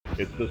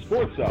It's the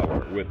Sports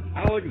Hour with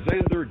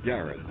Alexander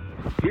Garrett.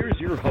 Here's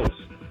your host,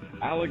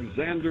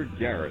 Alexander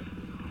Garrett.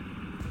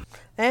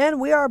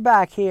 And we are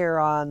back here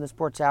on the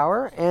Sports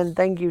Hour, and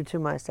thank you to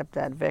my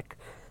stepdad, Vic,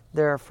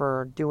 there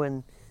for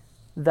doing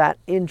that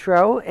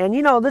intro. And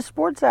you know, this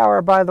Sports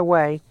Hour, by the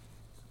way,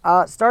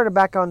 started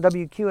back on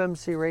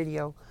WQMC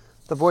Radio,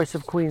 the voice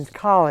of Queens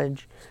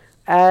College,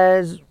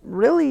 as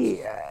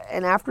really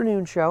an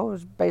afternoon show. It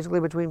was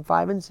basically between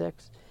 5 and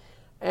 6.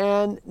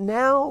 And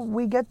now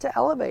we get to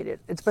elevate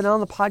it. It's been on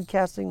the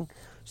podcasting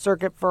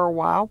circuit for a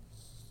while,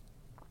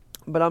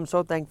 but I'm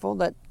so thankful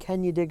that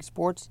Can You Dig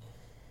Sports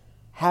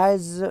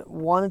has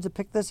wanted to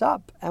pick this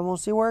up, and we'll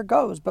see where it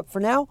goes. But for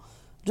now,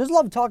 just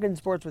love talking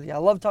sports with you. I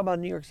love talking about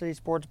New York City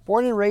sports.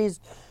 Born and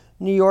raised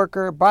New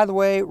Yorker. By the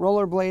way,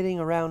 rollerblading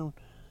around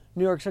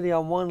New York City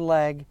on one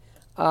leg.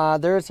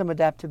 There is some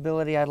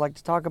adaptability I'd like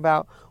to talk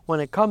about when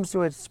it comes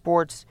to its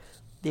sports.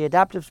 The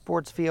adaptive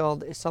sports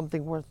field is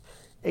something worth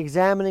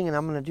examining, and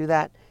I'm going to do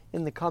that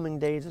in the coming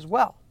days as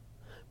well.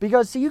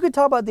 Because, see, you could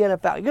talk about the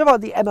NFL, you could talk about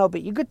the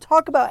MLB, you could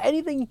talk about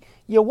anything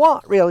you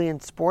want, really,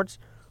 in sports,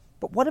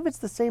 but what if it's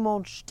the same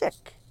old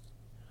shtick?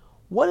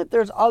 What if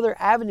there's other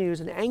avenues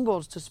and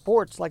angles to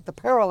sports, like the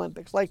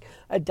Paralympics, like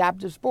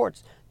adaptive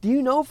sports? Do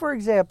you know, for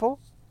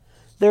example,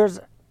 there's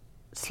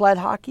sled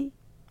hockey?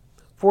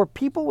 For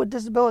people with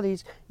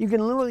disabilities, you can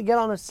literally get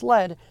on a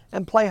sled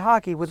and play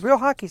hockey with real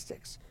hockey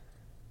sticks.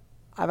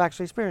 I've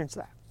actually experienced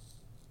that.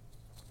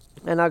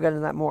 And I'll get into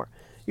that more.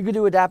 You could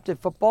do adaptive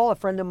football. A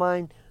friend of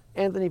mine,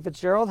 Anthony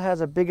Fitzgerald, has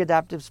a big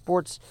adaptive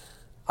sports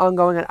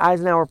ongoing at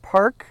Eisenhower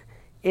Park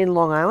in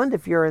Long Island,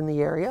 if you're in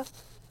the area.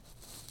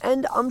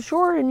 And I'm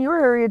sure in your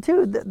area,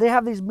 too, they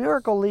have these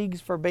miracle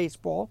leagues for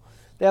baseball.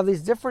 They have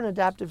these different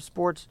adaptive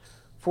sports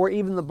for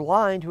even the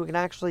blind who can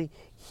actually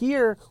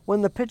hear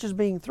when the pitch is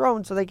being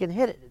thrown so they can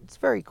hit it. It's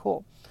very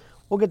cool.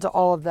 We'll get to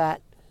all of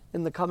that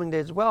in the coming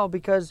days as well,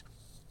 because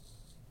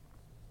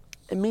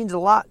it means a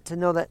lot to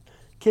know that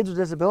kids with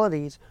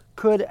disabilities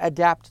could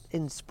adapt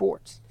in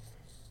sports.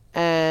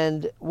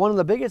 And one of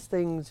the biggest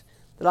things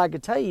that I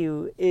could tell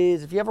you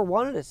is, if you ever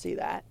wanted to see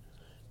that,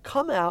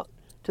 come out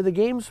to the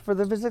Games for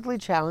the Physically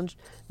Challenged,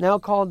 now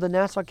called the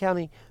Nassau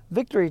County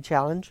Victory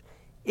Challenge,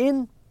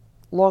 in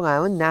Long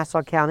Island,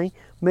 Nassau County,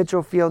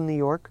 Mitchell Field, New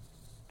York,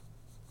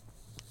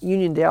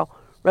 Uniondale,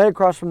 right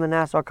across from the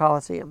Nassau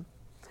Coliseum.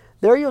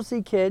 There you'll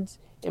see kids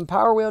in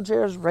power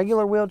wheelchairs,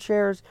 regular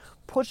wheelchairs,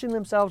 pushing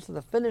themselves to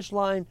the finish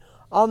line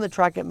on the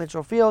track at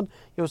Mitchell Field.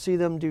 You'll see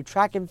them do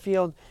track and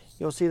field.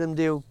 You'll see them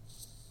do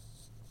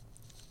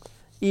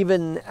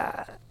even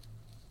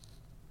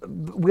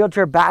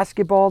wheelchair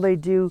basketball. They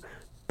do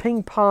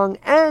ping pong.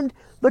 And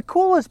the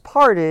coolest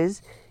part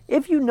is,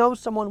 if you know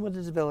someone with a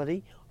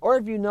disability, or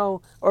if you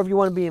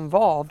want to be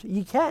involved,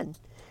 you can.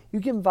 You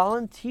can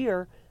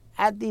volunteer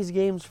at these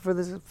games for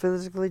the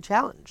physically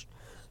challenged.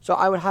 So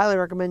I would highly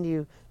recommend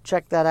you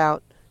check that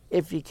out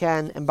if you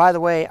can. And by the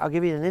way, I'll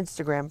give you an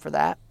Instagram for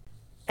that.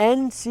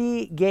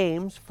 NC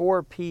Games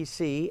for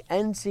PC,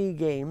 NC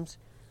Games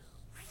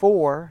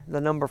for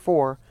the number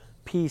 4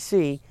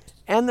 PC,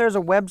 and there's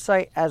a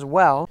website as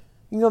well.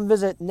 You can go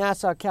visit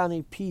Nassau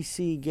County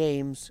PC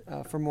Games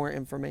for more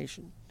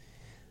information.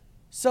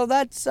 So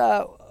that's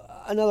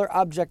another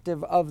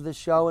objective of the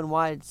show, and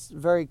why it's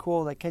very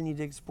cool that Can You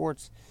Dig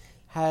Sports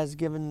has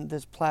given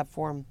this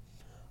platform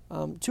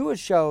to a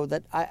show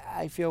that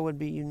I feel would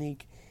be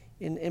unique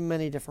in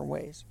many different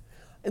ways.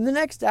 In the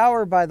next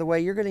hour, by the way,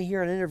 you're going to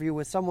hear an interview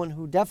with someone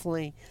who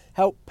definitely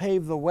helped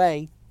pave the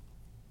way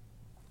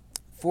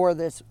for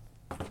this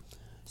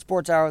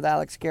Sports Hour with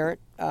Alex Garrett,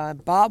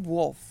 Bob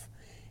Wolf.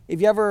 If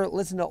you ever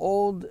listen to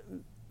old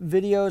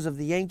videos of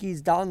the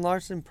Yankees' Don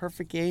Larson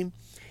perfect game,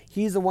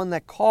 he's the one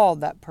that called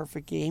that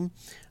perfect game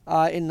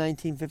in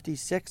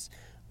 1956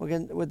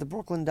 with the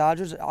Brooklyn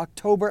Dodgers,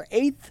 October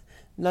 8th,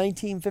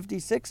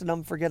 1956, an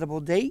unforgettable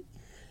date.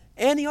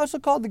 And he also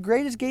called the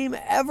greatest game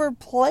ever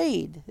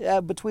played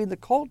between the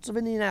Colts of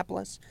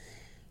Indianapolis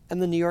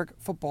and the New York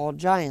Football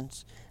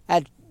Giants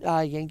at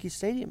Yankee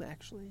Stadium,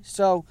 actually.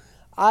 So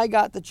I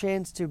got the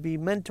chance to be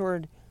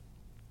mentored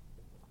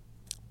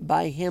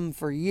by him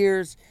for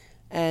years,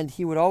 and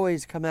he would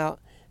always come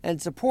out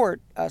and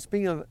support,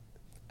 speaking of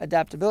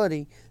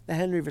adaptability, the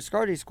Henry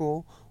Viscardi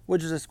School,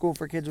 which is a school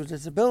for kids with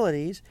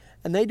disabilities,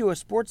 and they do a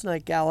sports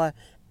night gala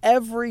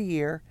every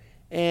year.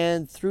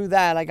 And through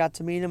that, I got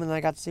to meet him, and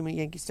I got to see him at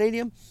Yankee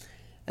Stadium.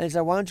 And he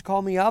said, why don't you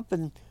call me up,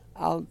 and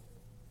I'll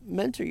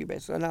mentor you,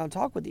 basically, and I'll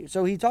talk with you.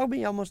 So he talked to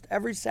me almost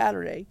every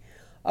Saturday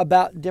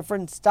about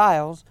different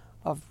styles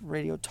of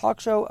radio talk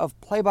show, of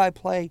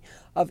play-by-play,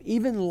 of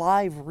even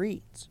live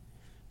reads.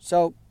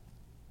 So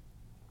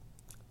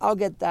I'll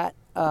get that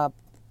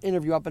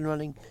interview up and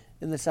running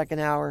in the second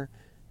hour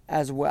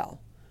as well.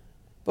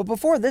 But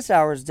before this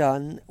hour is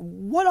done,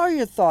 what are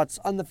your thoughts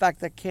on the fact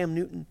that Cam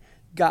Newton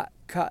got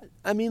cut?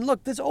 I mean,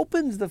 look, this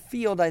opens the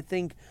field, I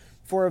think,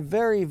 for a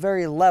very,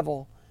 very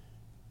level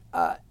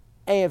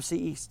AFC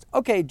East.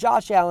 Okay,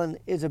 Josh Allen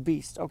is a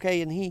beast,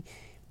 okay, and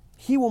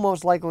he will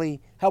most likely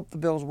help the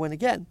Bills win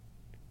again.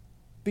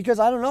 Because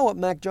I don't know what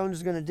Mac Jones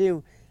is going to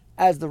do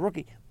as the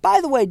rookie. By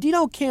the way, do you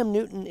know Cam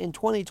Newton in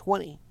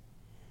 2020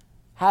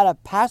 had a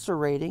passer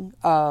rating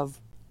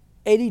of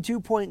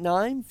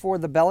 82.9 for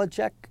the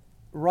Belichick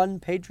run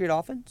Patriot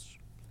offense?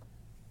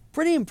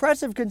 Pretty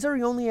impressive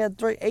considering he only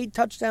had 8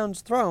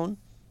 touchdowns thrown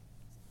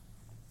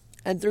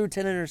and threw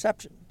 10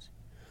 interceptions.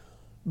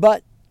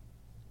 But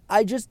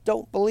I just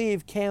don't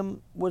believe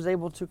Cam was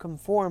able to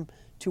conform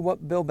to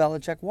what Bill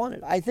Belichick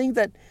wanted. I think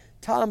that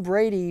Tom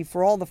Brady,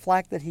 for all the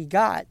flack that he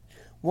got,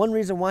 one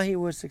reason why he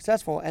was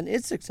successful and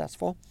is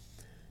successful,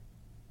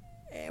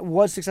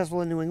 was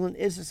successful in New England,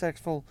 is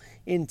successful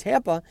in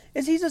Tampa,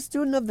 is he's a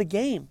student of the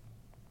game.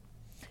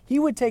 He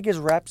would take his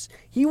reps.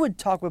 He would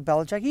talk with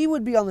Belichick. He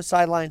would be on the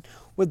sideline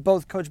with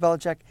both Coach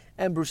Belichick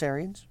and Bruce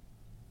Arians.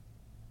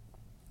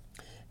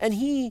 And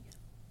he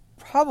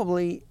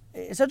probably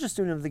is such a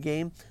student of the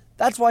game.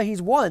 That's why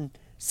he's won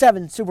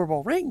 7 Super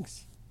Bowl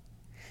rings.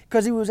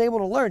 Because he was able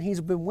to learn.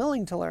 He's been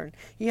willing to learn.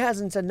 He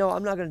hasn't said, no,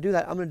 I'm not going to do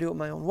that. I'm going to do it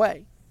my own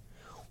way.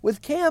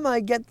 With Cam,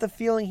 I get the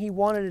feeling he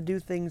wanted to do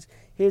things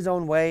his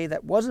own way.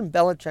 That wasn't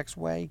Belichick's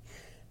way.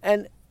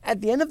 And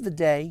at the end of the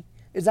day,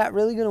 is that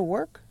really going to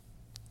work?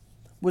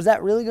 Was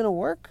that really going to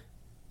work?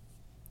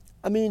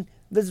 I mean,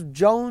 this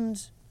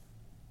Jones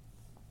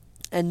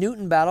and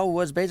Newton battle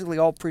was basically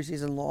all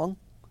preseason long.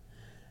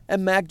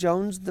 And Mac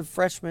Jones, the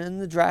freshman in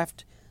the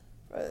draft,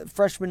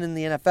 freshman in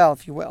the NFL,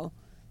 if you will,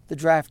 the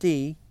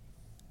draftee,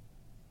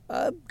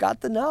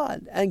 got the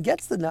nod and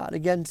gets the nod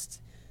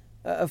against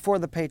for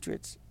the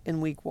Patriots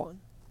in Week 1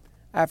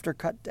 after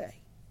cut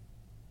day.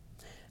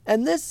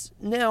 And this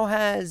now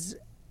has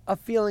a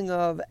feeling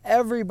of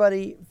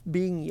everybody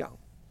being young.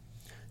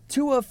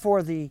 Tua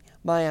for the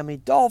Miami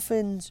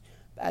Dolphins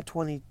at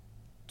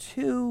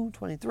 22,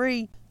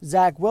 23.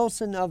 Zach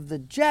Wilson of the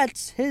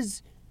Jets,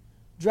 his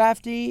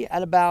draftee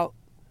at about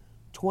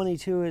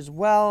 22 as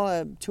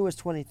well. Tua's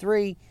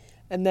 23.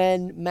 And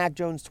then Mac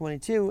Jones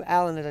 22.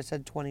 Allen, as I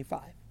said,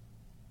 25.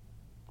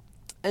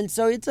 And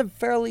so it's a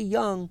fairly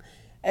young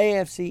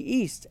AFC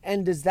East.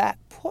 And does that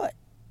put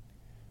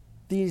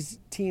these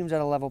teams at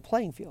a level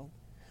playing field?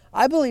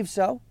 I believe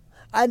so.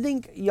 I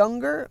think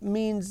younger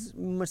means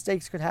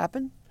mistakes could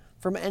happen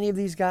from any of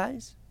these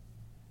guys.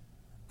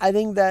 I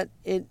think that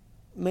it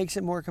makes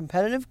it more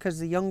competitive because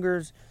the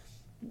youngers,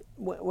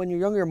 when you're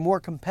younger, you're more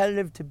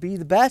competitive to be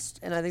the best.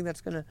 And I think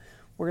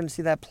we're going to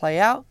see that play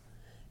out.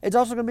 It's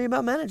also going to be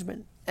about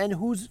management and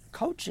who's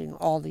coaching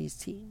all these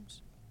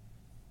teams.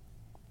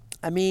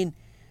 I mean,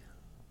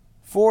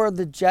 for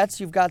the Jets,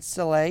 you've got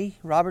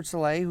Robert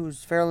Saleh,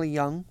 who's fairly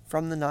young,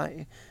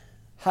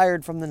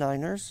 hired from the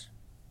Niners.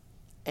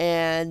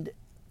 And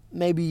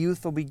maybe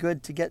youth will be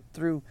good to get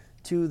through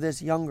to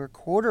this younger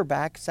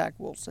quarterback, Zach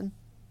Wilson.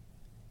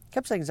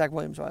 Kept saying Zach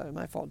Williams,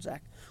 my fault,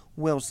 Zach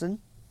Wilson.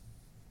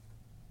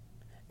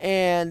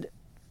 And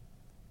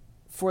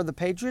for the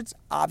Patriots,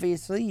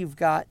 obviously, you've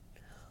got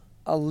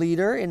a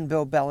leader in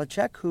Bill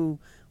Belichick who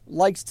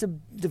likes to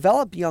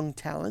develop young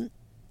talent.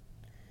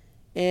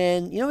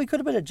 And, he could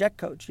have been a Jet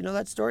coach. You know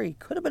that story? He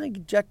could have been a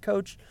Jet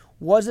coach.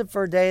 Was it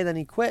for a day, then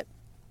he quit.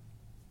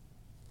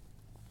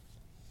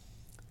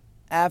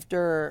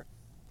 After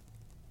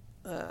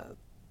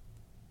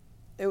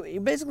he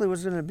basically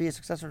was going to be a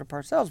successor to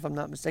Parcells, if I'm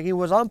not mistaken. He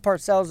was on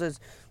Parcells'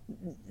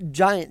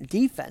 giant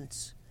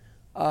defense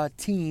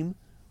team,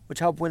 which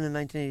helped win in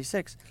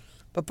 1986.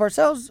 But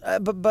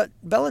but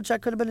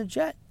Belichick could have been a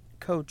Jet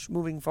coach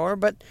moving forward,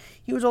 but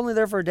he was only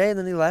there for a day and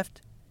then he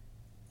left.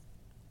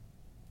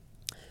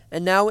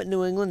 And now at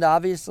New England,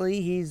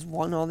 obviously, he's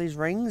won all these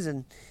rings,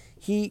 and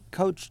he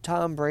coached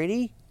Tom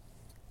Brady,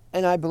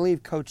 and I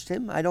believe coached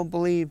him. I don't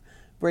believe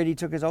Brady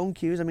took his own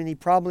cues. I mean,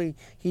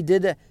 he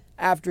did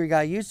after he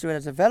got used to it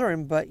as a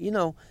veteran, but,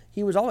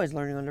 he was always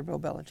learning under Bill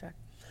Belichick.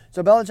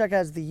 So Belichick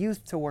has the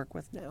youth to work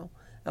with now,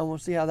 and we'll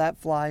see how that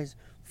flies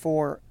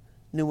for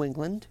New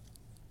England.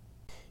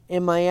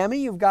 In Miami,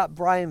 you've got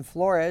Brian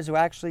Flores, who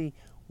actually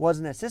was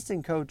an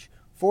assistant coach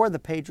for the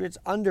Patriots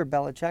under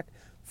Belichick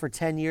for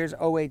 10 years,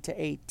 08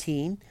 to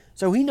 18.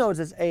 So he knows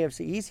his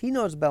AFC East. He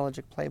knows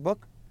Belichick playbook.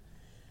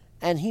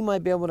 And he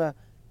might be able to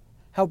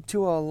help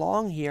Tua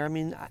along here. I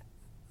mean,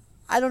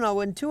 I don't know.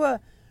 When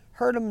Tua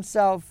hurt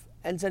himself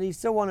and said he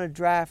still wanted to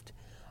draft,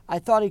 I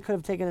thought he could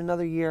have taken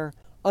another year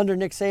under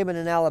Nick Saban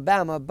in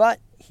Alabama, but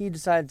he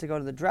decided to go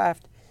to the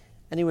draft,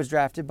 and he was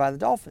drafted by the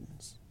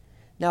Dolphins.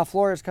 Now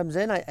Flores comes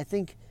in. I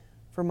think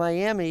for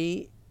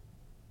Miami,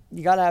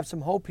 you got to have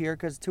some hope here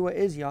because Tua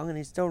is young and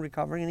he's still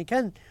recovering, and he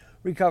can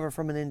recover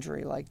from an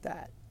injury like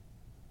that.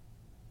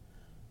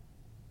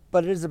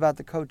 But it is about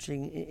the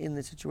coaching in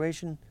the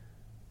situation.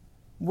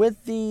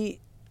 With the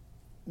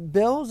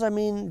Bills, I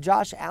mean,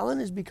 Josh Allen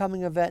is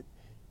becoming a vet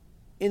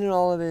in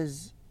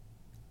his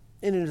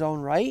own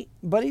right,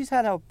 but he's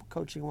had help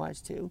coaching-wise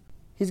too.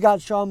 He's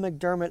got Sean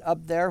McDermott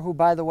up there, who,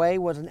 by the way,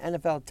 was an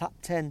NFL top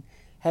 10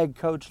 head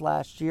coach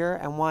last year,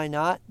 and why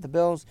not? The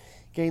Bills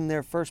getting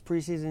their first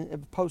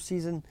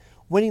postseason,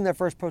 winning their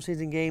first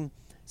postseason game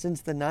since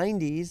the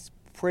 90s.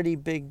 Pretty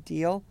big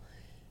deal.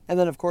 And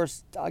then, of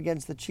course,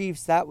 against the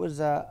Chiefs, that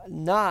was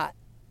not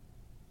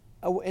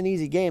an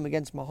easy game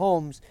against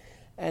Mahomes.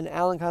 And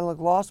Allen kind of looked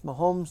lost.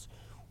 Mahomes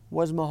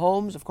was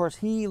Mahomes. Of course,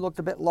 he looked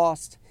a bit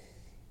lost,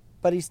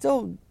 but he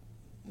still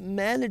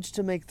managed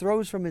to make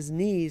throws from his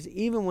knees,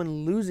 even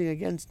when losing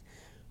against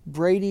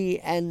Brady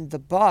and the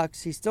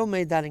Bucks. He still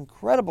made that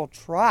incredible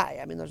try.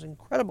 I mean, those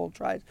incredible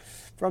tries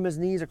from his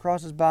knees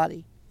across his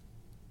body.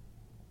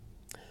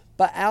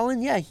 But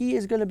Allen, yeah, he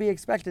is going to be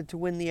expected to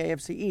win the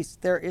AFC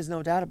East. There is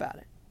no doubt about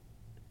it.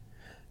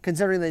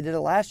 Considering they did it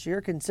last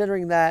year,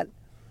 considering that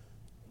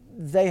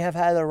they have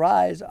had a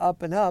rise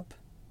up and up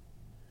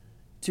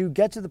to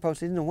get to the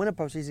postseason and win a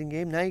postseason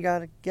game. Now you got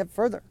to get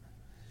further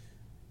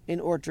in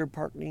Orchard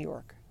Park, New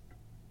York.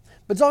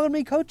 But it's all going to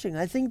be coaching.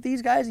 I think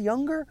these guys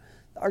younger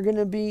are going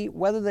to be,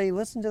 whether they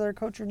listen to their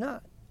coach or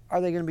not,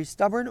 are they going to be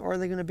stubborn or are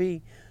they going to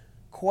be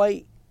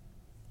quite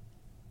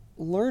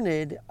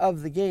learned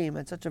of the game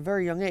at such a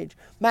very young age?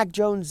 Mac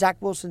Jones, Zach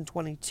Wilson,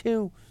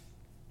 22.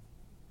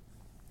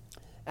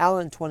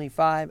 Allen,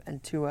 25.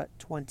 And Tua,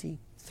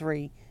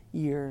 23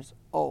 years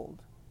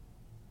old.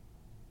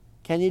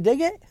 Can you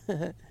dig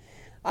it?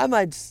 I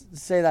might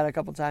say that a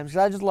couple times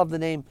because I just love the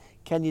name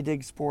Can You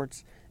Dig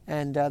Sports.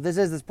 And this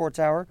is the Sports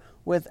Hour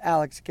with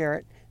Alex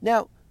Garrett.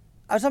 Now,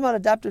 I was talking about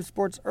adaptive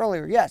sports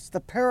earlier. Yes,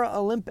 the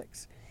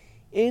Paralympics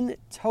in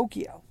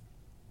Tokyo.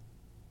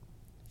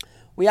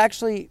 We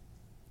actually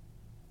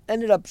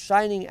ended up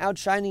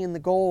outshining in the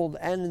gold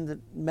and in the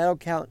medal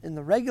count in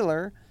the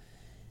regular.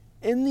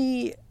 In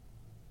the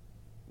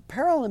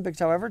Paralympics,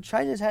 however,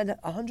 China's had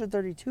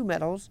 132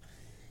 medals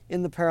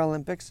in the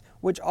Paralympics,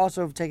 which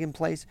also have taken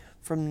place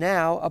from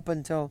now up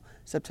until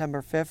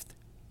September 5th.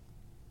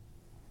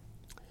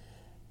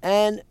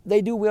 And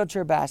they do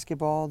wheelchair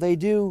basketball. They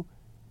do,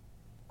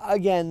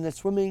 again, the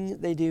swimming.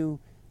 They do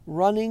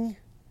running.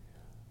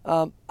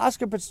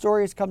 Oscar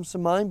Pistorius comes to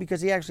mind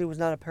because he actually was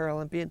not a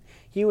Paralympian.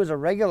 He was a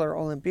regular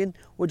Olympian,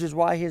 which is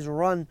why his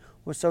run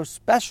was so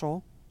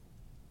special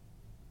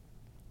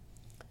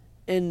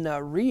in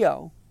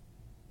Rio.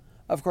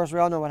 Of course, we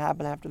all know what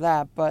happened after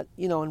that. But,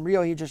 in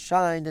Rio, he just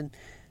shined. And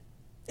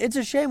it's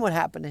a shame what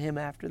happened to him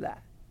after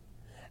that.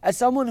 As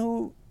someone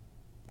who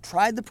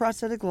tried the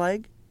prosthetic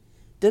leg,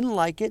 didn't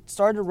like it,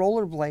 started to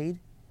rollerblade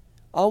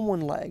on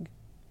one leg,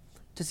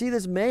 to see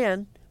this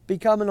man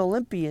become an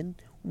Olympian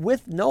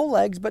with no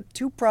legs but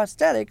 2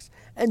 prosthetics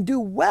and do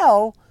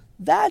well,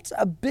 that's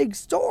a big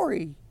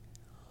story.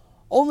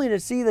 Only to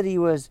see that he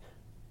was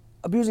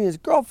abusing his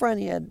girlfriend,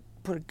 he had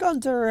put a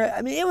gun to her.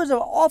 I mean, it was an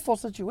awful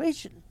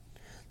situation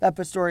that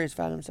Pistorius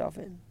found himself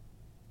in.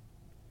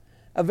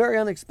 A very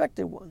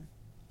unexpected one.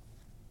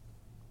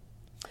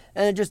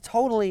 And it just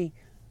totally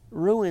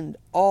ruined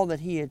all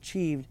that he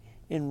achieved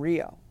in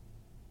Rio.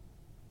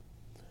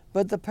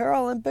 But the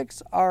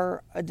Paralympics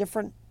are a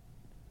different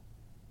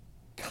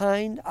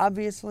kind,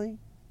 obviously.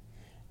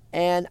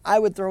 And I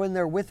would throw in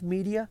there with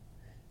media,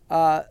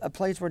 a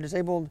place where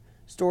disabled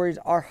stories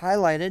are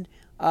highlighted.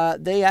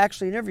 They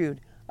actually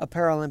interviewed a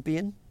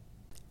Paralympian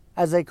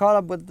as they caught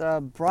up with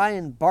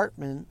Brian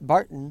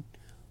Barton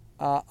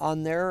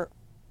on their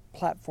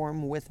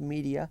platform with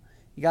media.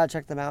 You got to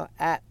check them out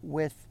at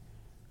with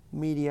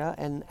media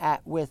and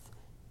at with,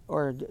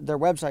 or their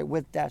website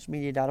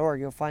with-media.org.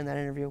 You'll find that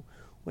interview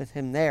with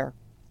him there.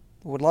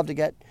 Would love to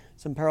get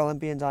some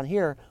Paralympians on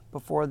here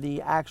before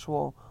the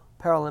actual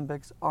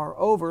Paralympics are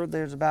over.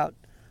 There's about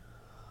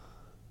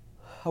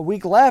a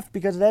week left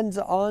because it ends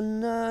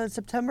on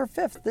September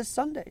 5th, this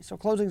Sunday. So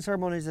closing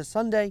ceremony is this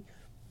Sunday.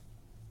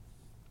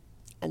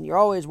 And you're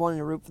always wanting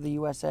to root for the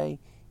USA,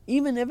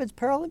 even if it's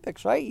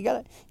Paralympics, right?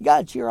 You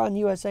gotta cheer on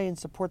USA and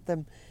support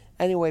them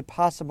any way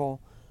possible.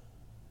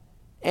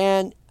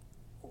 And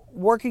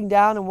working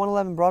down in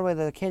 111 Broadway,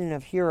 the Canyon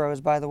of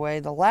Heroes, by the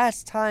way, the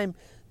last time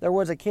there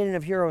was a Canyon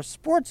of Heroes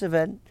sports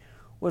event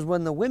was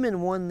when the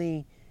women won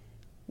the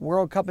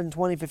World Cup in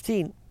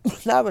 2015.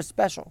 That was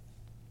special.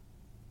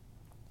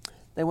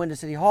 They went to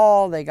City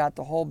Hall. They got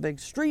the whole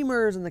big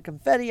streamers and the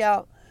confetti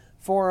out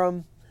for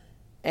them.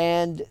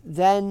 And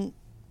then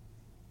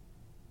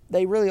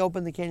they really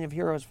opened the Canyon of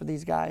Heroes for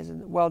these guys,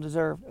 and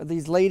well-deserved.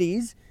 These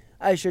ladies,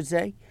 I should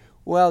say,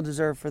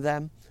 well-deserved for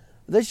them.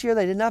 This year,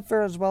 they did not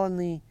fare as well in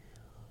the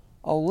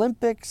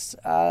Olympics,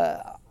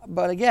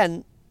 but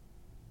again,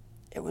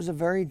 it was a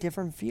very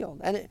different field.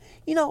 And,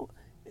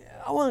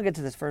 I want to get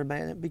to this for a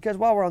minute, because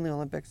while we're on the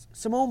Olympics,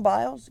 Simone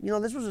Biles,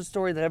 this was a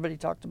story that everybody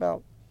talked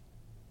about.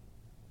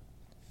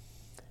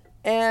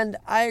 And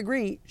I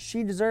agree,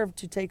 she deserved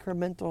to take her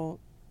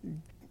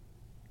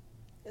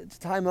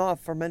time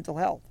off for mental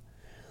health.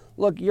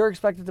 Look, you're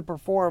expected to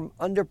perform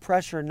under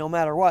pressure no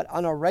matter what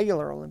on a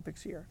regular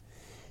Olympics year.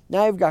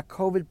 Now you've got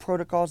COVID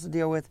protocols to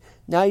deal with.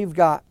 Now you've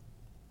got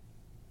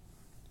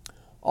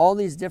all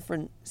these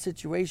different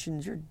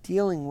situations you're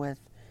dealing with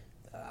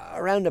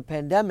around a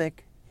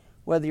pandemic,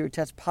 whether you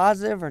test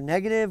positive or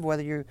negative,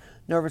 whether you're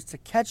nervous to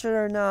catch it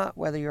or not,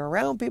 whether you're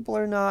around people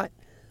or not.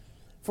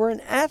 For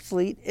an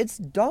athlete, it's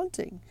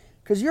daunting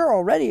because you're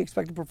already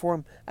expected to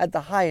perform at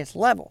the highest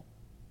level.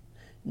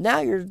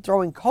 Now you're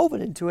throwing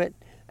COVID into it,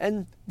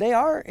 and they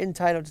are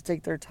entitled to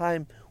take their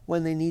time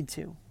when they need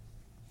to.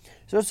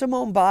 So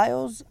Simone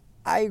Biles,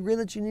 I agree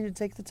that you need to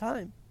take the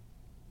time.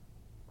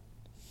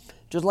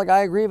 Just like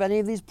I agree if any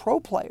of these pro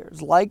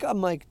players, like a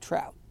Mike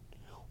Trout,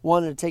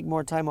 wanted to take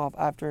more time off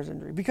after his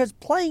injury. Because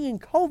playing in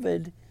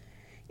COVID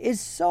is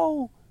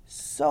so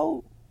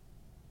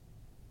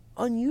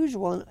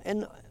unusual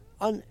and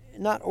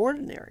not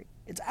ordinary.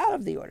 It's out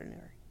of the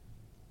ordinary.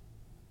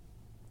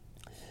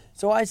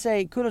 So I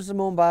say kudos to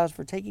Simone Biles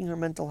for taking her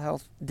mental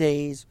health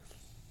days.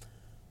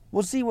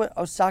 We'll see what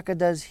Osaka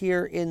does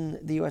here in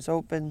the U.S.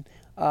 Open.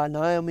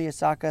 Naomi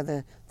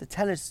Osaka, the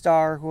tennis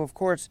star, who of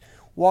course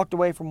walked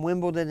away from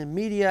Wimbledon in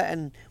media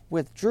and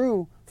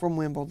withdrew from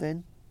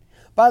Wimbledon.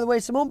 By the way,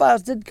 Simone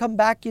Biles did come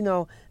back,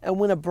 and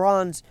win a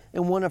bronze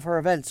in one of her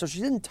events. So she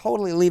didn't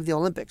totally leave the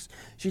Olympics.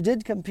 She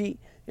did compete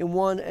in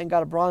one and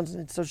got a bronze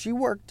in it. So she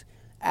worked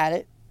at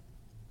it.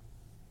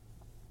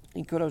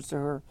 And kudos to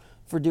her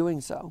for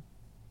doing so.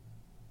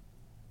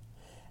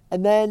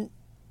 And then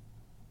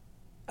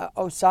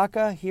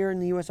Osaka here in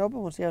the U.S.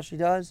 Open. We'll see how she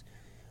does.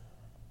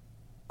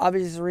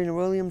 Obviously, Serena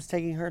Williams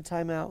taking her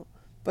time out.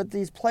 But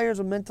these players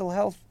with mental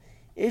health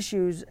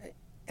issues,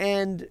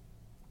 and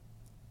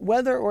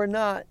whether or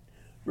not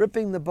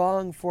ripping the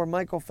bong for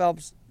Michael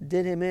Phelps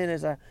did him in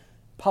as a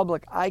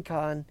public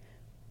icon,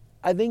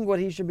 I think what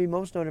he should be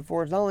most noted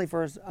for is not only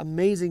for his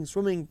amazing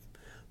swimming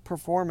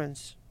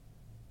performance,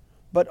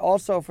 but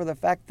also for the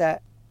fact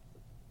that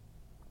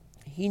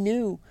he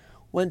knew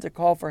when to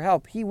call for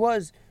help. He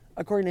was,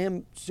 according to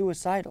him,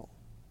 suicidal.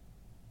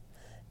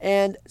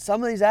 And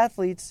some of these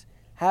athletes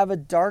have a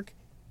dark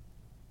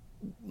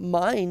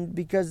mind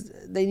because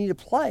they need to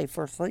play,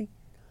 firstly,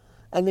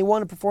 and they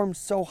want to perform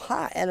so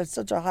high at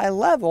such a high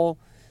level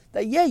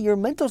that, your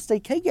mental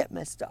state can get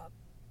messed up.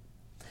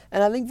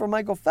 And I think for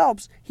Michael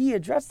Phelps, he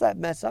addressed that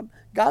mess up,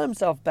 got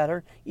himself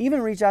better,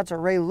 even reached out to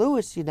Ray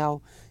Lewis,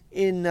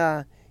 in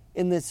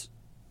this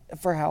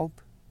for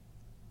help.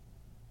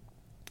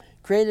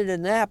 Created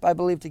an app, I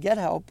believe, to get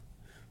help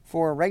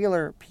for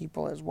regular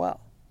people as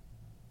well.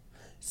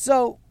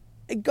 So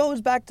it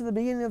goes back to the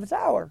beginning of this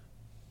hour.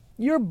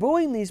 You're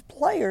booing these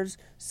players.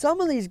 Some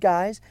of these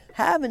guys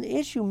have an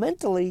issue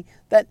mentally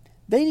that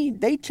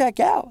they check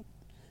out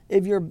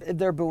if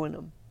they're booing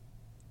them.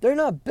 They're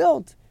not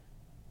built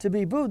to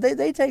be booed.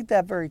 They take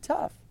that very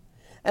tough.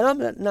 And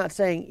I'm not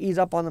saying ease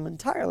up on them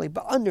entirely,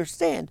 but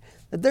understand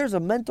that there's a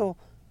mental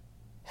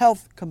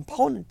health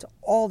component to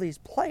all these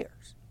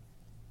players.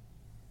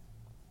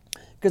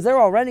 Because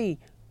they're already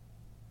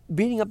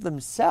beating up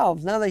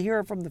themselves. Now they hear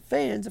it from the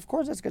fans. Of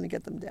course that's going to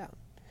get them down.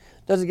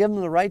 Does it give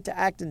them the right to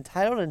act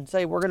entitled and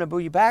say, we're going to boo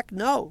you back?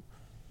 No.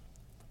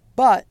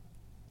 But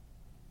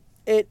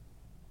it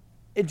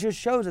just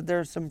shows that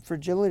there's some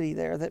fragility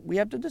there that we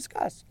have to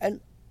discuss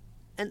and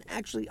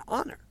actually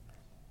honor.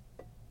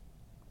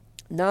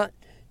 Not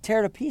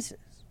tear to pieces.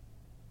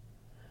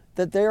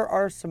 That there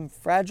are some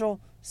fragile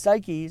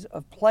psyches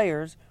of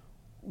players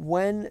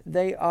when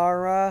they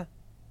are at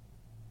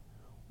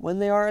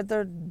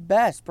their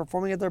best,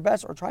 performing at their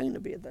best, or trying to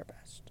be at their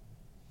best.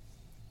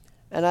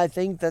 And I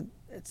think that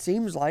it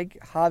seems like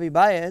Javy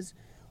Baez,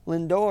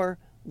 Lindor,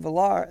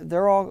 Villar,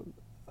 they're all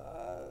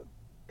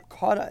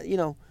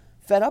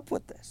fed up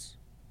with this.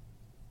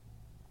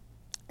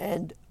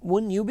 And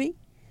wouldn't you be?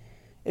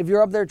 If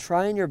you're up there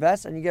trying your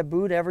best and you get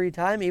booed every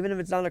time, even if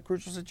it's not a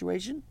crucial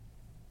situation,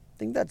 I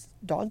think that's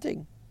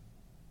daunting.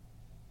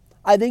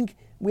 I think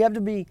we have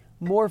to be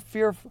more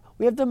fearful.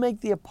 We have to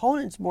make the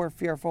opponents more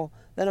fearful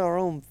than our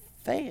own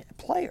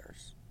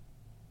players.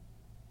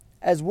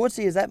 As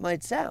woodsy as that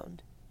might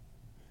sound,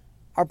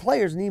 our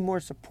players need more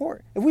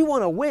support. If we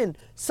want to win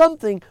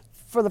something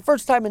for the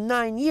first time in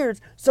 9 years,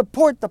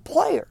 support the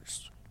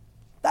players.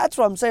 That's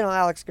what I'm saying on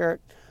Alex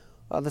Garrett,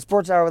 the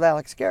Sports Hour with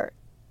Alex Garrett.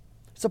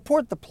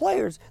 Support the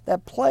players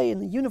that play in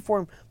the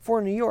uniform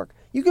for New York.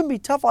 You can be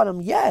tough on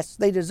them. Yes,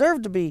 they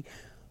deserve to be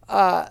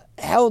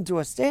held to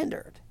a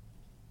standard.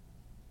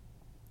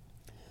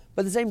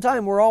 But at the same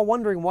time, we're all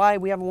wondering why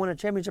we haven't won a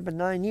championship in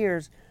 9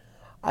 years.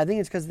 I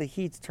think it's because the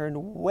heat's turned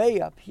way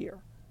up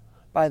here.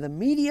 By the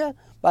media,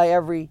 by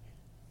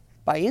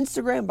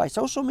Instagram, by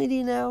social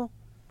media now.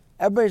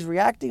 Everybody's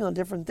reacting on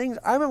different things.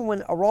 I remember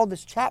when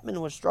Aroldis Chapman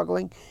was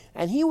struggling,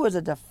 and he was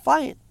a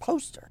defiant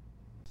poster,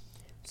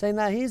 saying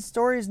that his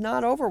story is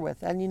not over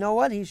with. And you know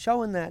what? He's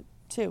showing that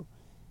too.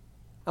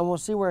 And we'll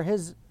see where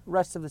his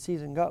rest of the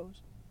season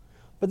goes.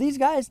 But these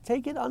guys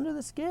take it under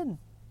the skin.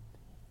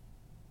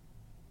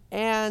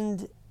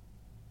 And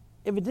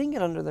if it didn't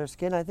get under their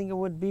skin, I think it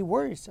would be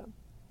worrisome.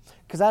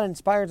 Because that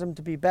inspires them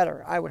to be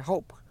better, I would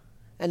hope.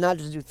 And not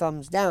just do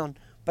thumbs down,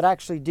 but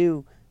actually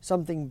do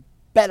something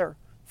better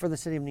for the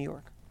city of New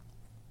York.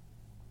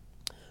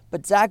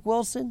 But Zach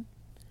Wilson,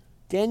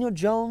 Daniel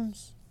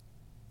Jones,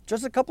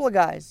 just a couple of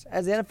guys,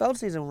 as the NFL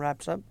season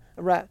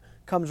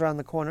comes around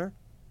the corner,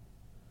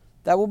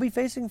 that will be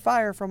facing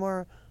fire from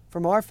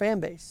our fan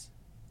base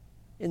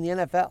in the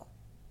NFL.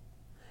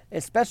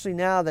 Especially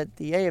now that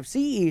the AFC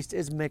East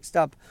is mixed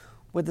up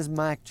with this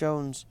Mac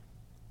Jones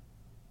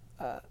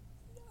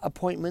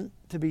appointment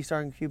to be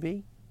starting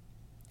QB.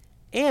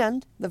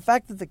 And the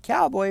fact that the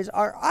Cowboys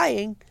are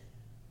eyeing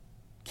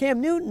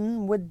Cam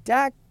Newton with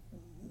Dak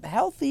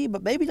healthy,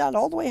 but maybe not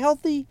all the way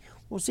healthy,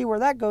 We'll see where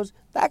that goes.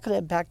 That could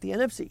impact the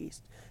NFC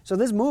East. So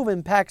this move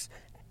impacts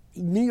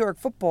New York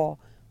football,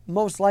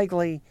 most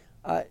likely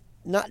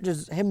not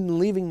just him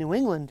leaving New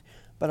England,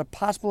 but a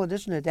possible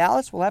addition to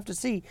Dallas. We'll have to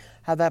see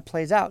how that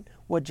plays out,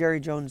 what Jerry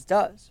Jones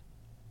does.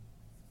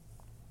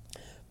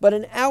 But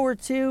in hour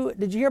two,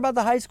 did you hear about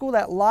the high school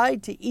that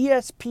lied to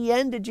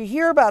ESPN? Did you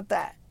hear about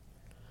that?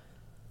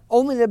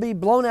 Only to be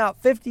blown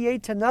out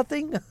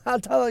 58-0. I'll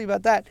tell you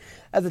about that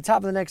at the top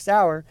of the next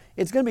hour.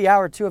 It's going to be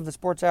hour two of the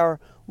Sports Hour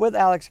with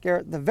Alex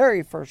Garrett, the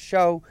very first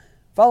show.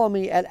 Follow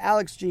me at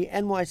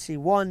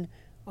AlexGNYC1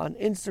 on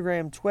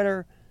Instagram,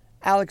 Twitter,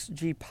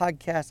 AlexG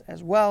Podcast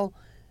as well.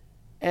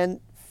 And,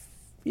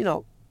 you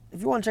know, if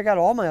you want to check out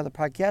all my other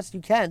podcasts,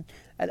 you can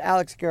at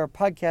Alex Garrett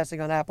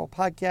Podcasting on Apple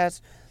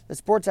Podcasts. The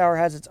Sports Hour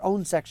has its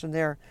own section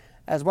there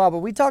as well. But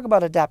we talk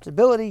about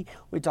adaptability,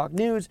 we talk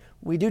news,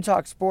 we do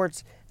talk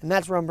sports, and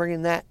that's where I'm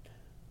bringing that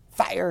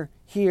fire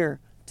here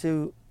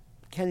to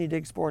Kenny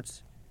Diggs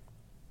Sports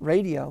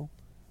Radio.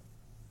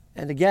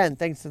 And again,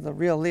 thanks to the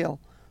Real Leel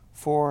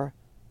for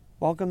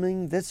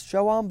welcoming this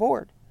show on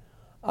board.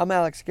 I'm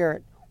Alex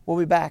Garrett. We'll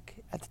be back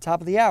at the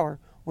top of the hour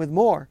with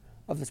more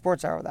of the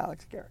Sports Hour with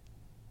Alex Garrett.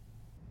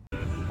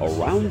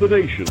 Around the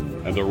nation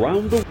and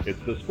around the... It's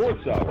the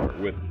Sports Hour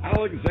with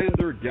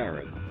Alexander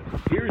Garrett.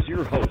 Here's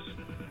your host,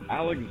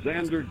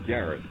 Alexander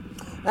Garrett.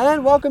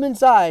 And welcome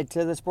inside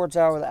to the Sports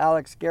Hour with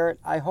Alex Garrett.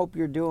 I hope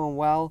you're doing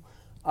well.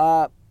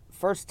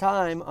 First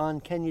time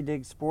on Kenny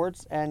Diggs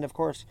Sports, and of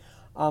course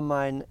on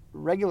my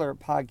regular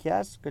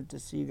podcast. Good to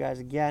see you guys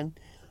again.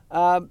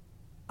 I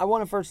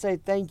want to first say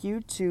thank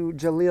you to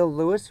Jaleel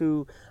Lewis,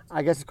 who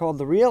I guess is called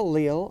the Real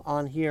Leel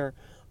on here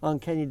on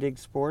Kenny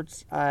Diggs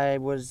Sports. I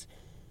was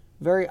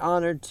very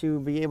honored to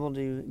be able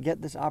to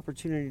get this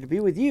opportunity to be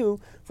with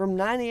you from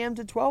 9 a.m.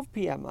 to 12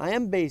 p.m. I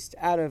am based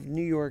out of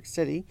New York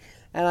City,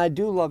 and I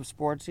do love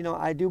sports. You know,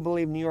 I do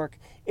believe New York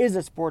is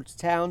a sports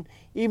town,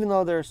 even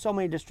though there are so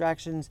many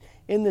distractions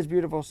in this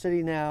beautiful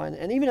city now,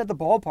 and even at the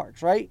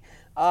ballparks, right?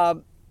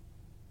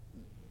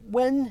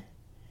 When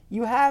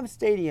you have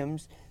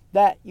stadiums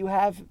that you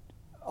have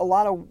a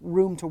lot of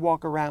room to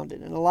walk around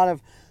in and a lot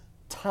of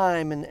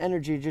time and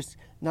energy just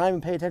not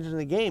even pay attention to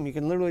the game, you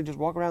can literally just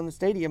walk around the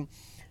stadium,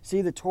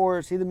 see the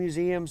tours, see the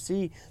museum,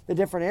 see the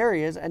different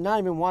areas, and not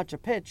even watch a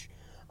pitch.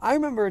 I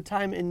remember a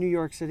time in New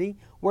York City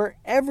where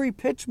every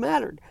pitch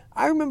mattered.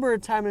 I remember a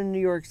time in New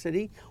York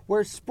City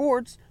where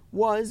sports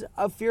was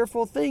a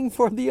fearful thing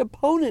for the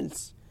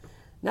opponents.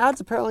 Now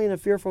it's apparently a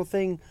fearful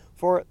thing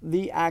for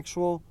the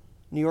actual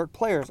New York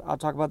players. I'll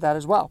talk about that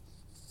as well.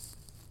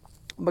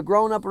 But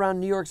growing up around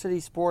New York City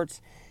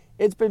sports,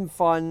 it's been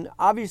fun.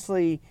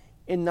 Obviously,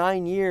 in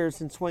 9 years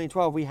since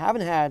 2012, we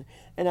haven't had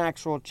an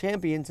actual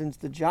champion since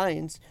the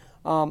Giants.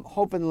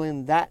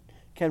 Hoping that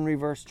can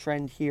reverse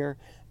trend here.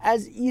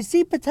 As you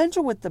see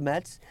potential with the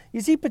Mets,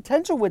 you see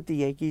potential with the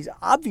Yankees,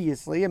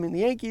 obviously. I mean, the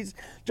Yankees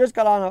just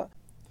got on a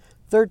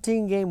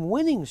 13-game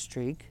winning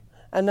streak,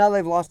 and now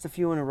they've lost a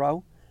few in a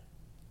row.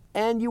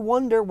 And you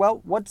wonder,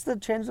 well, what's the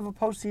chance of a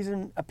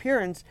postseason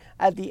appearance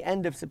at the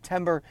end of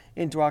September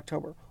into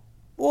October?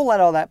 We'll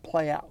let all that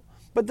play out.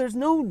 But there's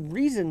no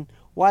reason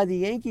why the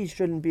Yankees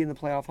shouldn't be in the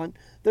playoff hunt.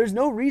 There's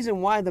no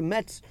reason why the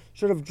Mets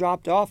should have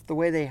dropped off the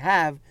way they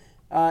have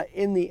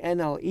in the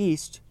NL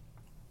East.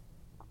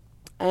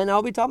 And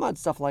I'll be talking about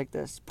stuff like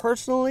this.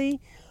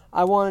 Personally,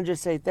 I want to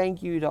just say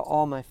thank you to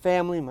all my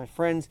family, my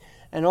friends,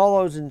 and all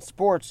those in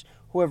sports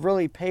who have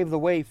really paved the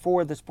way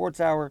for the Sports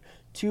Hour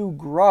to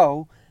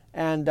grow.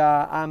 And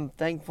I'm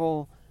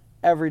thankful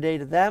every day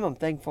to them. I'm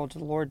thankful to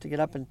the Lord to get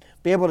up and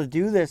be able to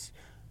do this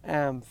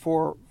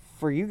for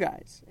you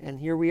guys. And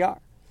here we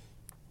are.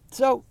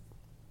 So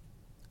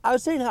I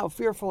was saying how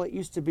fearful it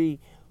used to be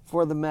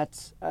for the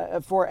Mets,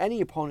 for any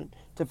opponent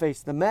to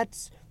face the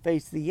Mets,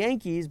 face the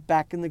Yankees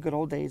back in the good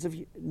old days of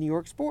New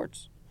York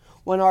sports,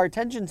 when our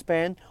attention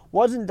span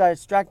wasn't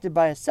distracted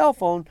by a cell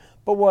phone,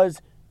 but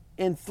was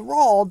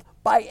enthralled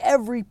by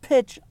every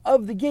pitch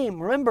of the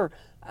game. Remember,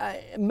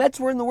 Mets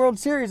were in the World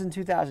Series in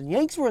 2000.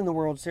 Yanks were in the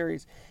World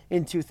Series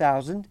in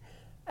 2000.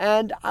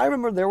 And I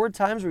remember there were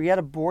times where you had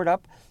to board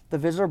up the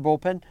visitor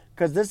bullpen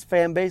because this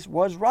fan base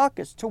was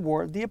raucous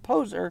toward the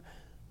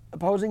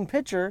opposing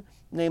pitcher,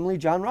 namely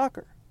John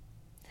Rocker.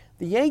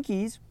 The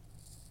Yankees,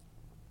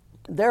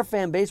 their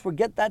fan base would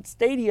get that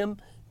stadium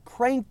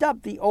cranked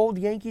up, the old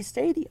Yankee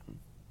Stadium.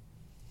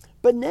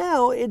 But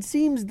now it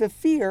seems the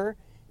fear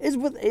is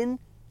within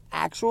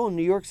actual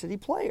New York City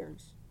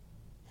players,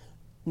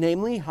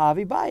 namely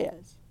Javy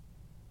Baez.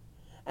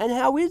 And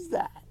how is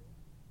that?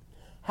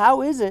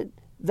 How is it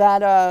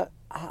that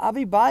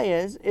Javy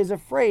Baez is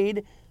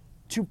afraid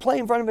to play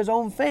in front of his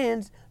own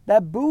fans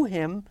that boo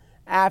him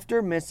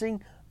after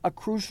missing a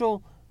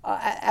crucial,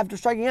 after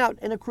striking out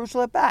in a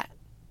crucial at bat?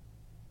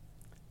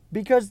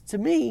 Because to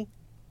me,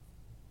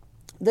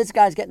 this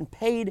guy's getting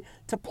paid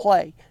to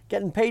play,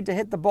 getting paid to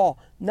hit the ball,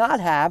 not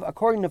have,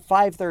 according to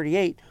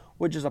 538,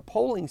 which is a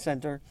polling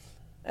center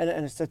and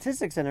a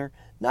statistics center,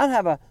 not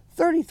have a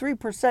 33%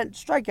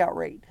 strikeout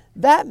rate.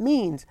 That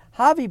means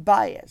Javy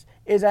Baez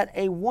is at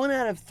a 1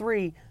 out of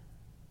 3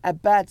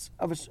 at bats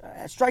of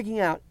striking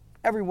out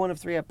every one of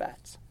 3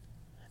 at-bats.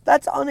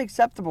 That's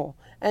unacceptable.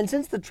 And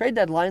since the trade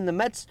deadline, the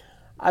Mets,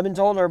 I've been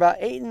told, are about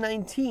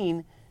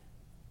 8-19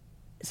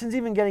 since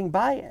even getting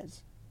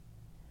Baez.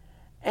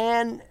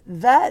 And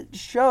that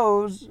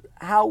shows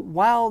how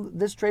wild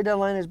this trade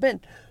deadline has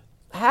been.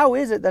 How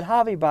is it that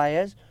Javy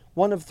Baez,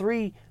 one of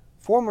 3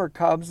 former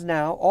Cubs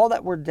now, all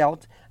that were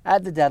dealt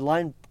at the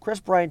deadline, Chris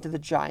Bryant to the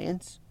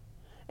Giants,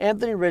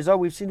 Anthony Rizzo,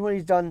 we've seen what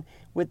he's done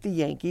with the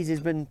Yankees.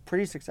 He's been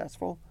pretty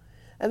successful.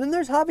 And then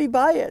there's Javy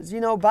Baez.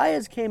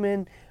 Baez came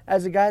in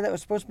as a guy that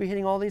was supposed to be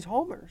hitting all these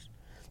homers,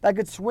 that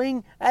could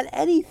swing at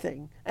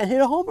anything and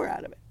hit a homer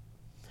out of it.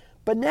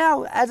 But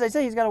now, as I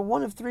say, he's got a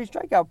 1 of 3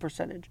 strikeout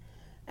percentage.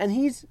 And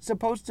he's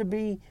supposed to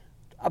be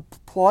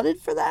applauded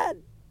for that?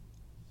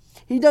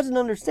 He doesn't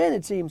understand,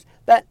 it seems,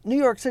 that New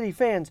York City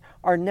fans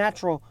are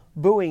natural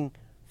booing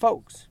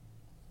folks.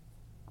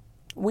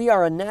 We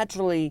are a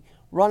naturally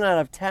run out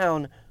of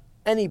town,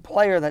 any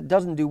player that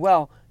doesn't do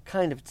well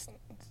kind of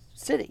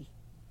city.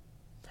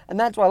 And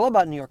that's what I love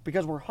about New York,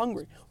 because we're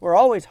hungry. We're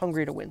always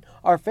hungry to win.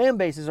 Our fan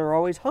bases are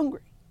always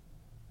hungry.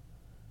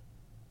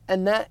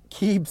 And that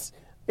keeps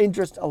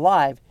interest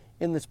alive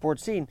in the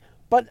sports scene.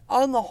 But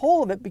on the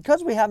whole of it,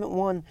 because we haven't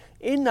won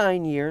in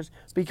 9 years,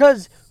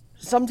 because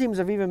some teams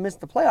have even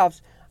missed the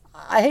playoffs,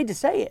 I hate to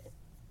say it,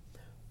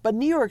 but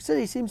New York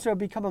City seems to have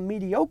become a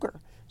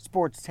mediocre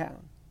sports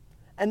town.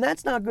 And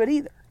that's not good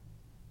either.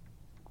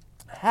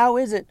 How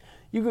is it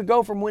you could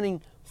go from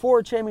winning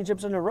 4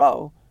 championships in a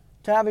row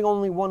to having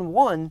only won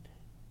 1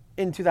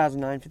 in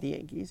 2009 for the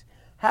Yankees?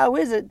 How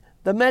is it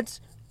the Mets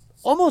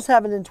almost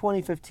have it in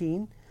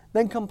 2015,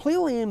 then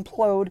completely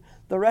implode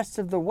the rest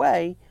of the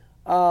way,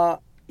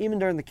 even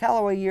during the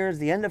Callaway years,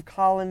 the end of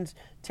Collins,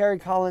 Terry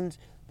Collins,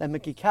 then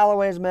Mickey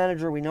Callaway as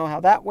manager. We know how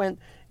that went.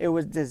 It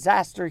was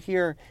disaster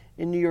here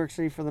in New York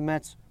City for the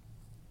Mets.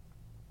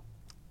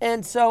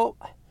 And so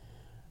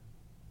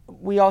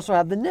we also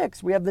have the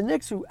Knicks. We have the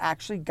Knicks, who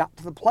actually got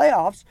to the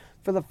playoffs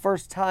for the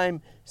first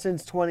time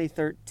since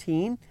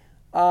 2013.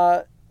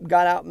 Got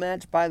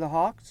outmatched by the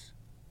Hawks.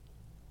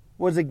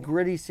 Was a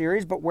gritty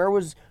series, but where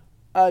was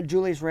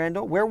Julius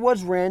Randle? Where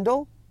was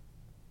Randle?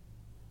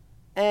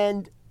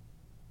 And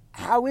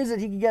how is it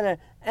he could get an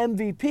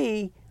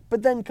MVP,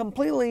 but then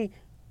completely,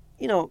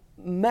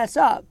 mess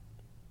up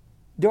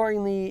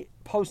during the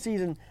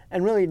postseason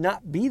and really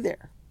not be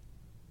there?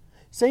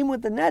 Same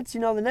with the Nets. The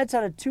Nets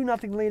had a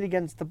 2-0 lead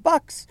against the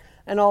Bucks,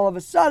 and all of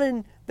a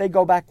sudden they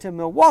go back to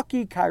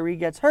Milwaukee. Kyrie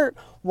gets hurt.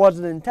 Was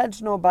it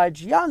intentional by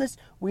Giannis?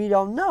 We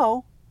don't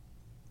know.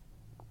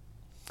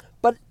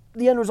 But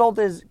the end result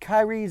is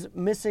Kyrie's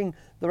missing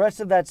the rest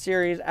of that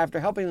series after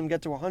helping them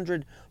get to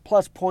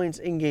 100-plus points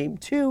in Game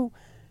 2.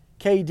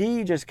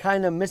 KD just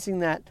kind of missing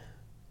that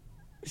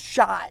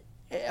shot,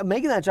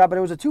 making that shot, but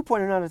it was a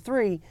 2-pointer, not a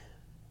 3.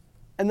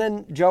 And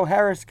then Joe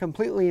Harris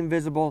completely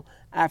invisible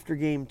after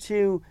Game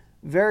 2.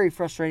 Very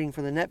frustrating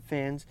for the Net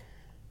fans.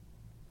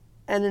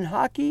 And in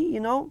hockey,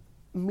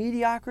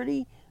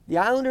 mediocrity. The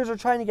Islanders are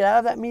trying to get out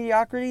of that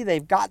mediocrity.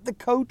 They've got the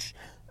coach,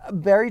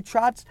 Barry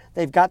Trotz.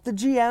 They've got the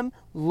GM,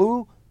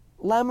 Lou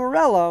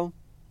Lamoriello.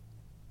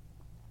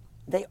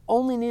 They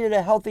only needed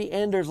a healthy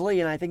Anders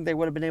Lee, and I think they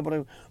would have been able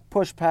to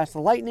push past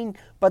the Lightning,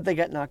 but they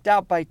got knocked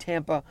out by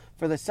Tampa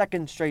for the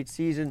second straight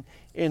season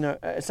in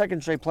a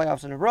second straight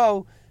playoffs in a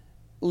row,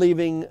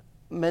 leaving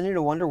many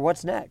to wonder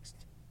what's next.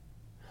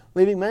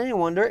 Leaving many to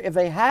wonder if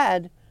they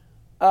had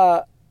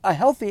a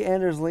healthy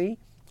Anders Lee,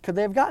 could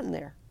they have gotten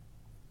there?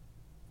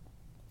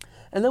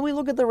 And then we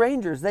look at the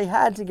Rangers. They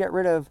had to get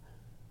rid of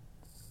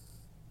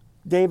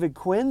David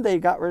Quinn. They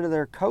got rid of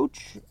their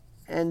coach,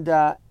 and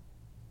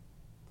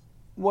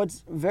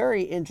what's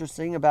very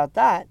interesting about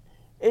that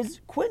is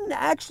Quinn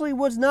actually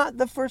was not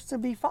the first to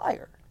be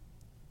fired.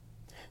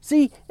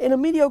 See, in a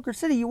mediocre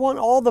city, you want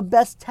all the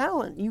best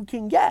talent you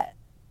can get.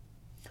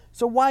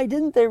 So why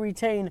didn't they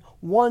retain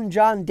one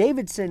John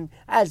Davidson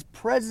as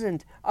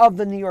president of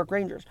the New York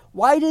Rangers?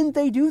 Why didn't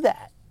they do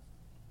that?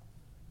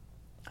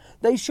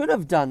 They should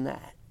have done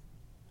that.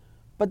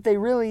 But they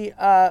really,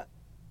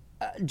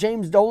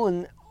 James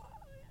Dolan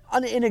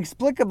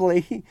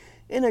inexplicably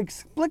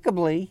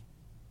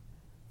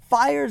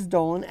fires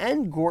Dolan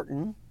and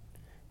Gorton,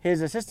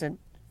 his assistant,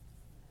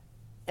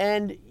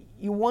 and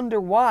you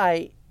wonder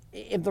why,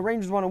 if the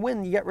Rangers want to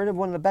win, you get rid of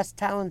one of the best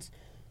talents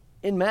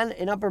in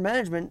upper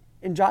management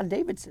in John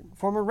Davidson,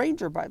 former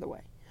Ranger, by the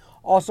way.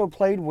 Also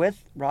played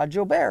with Rod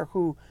Gilbert,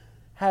 who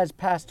has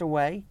passed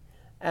away,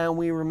 and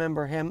we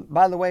remember him.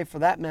 By the way, for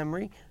that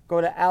memory,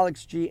 go to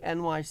Alex G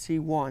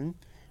NYC1,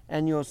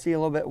 and you'll see a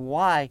little bit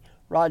why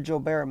Rod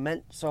Gilbert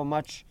meant so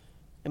much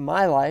in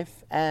my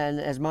life and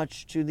as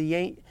much to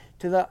the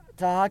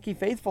hockey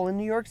faithful in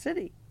New York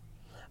City.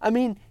 I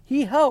mean,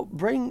 he helped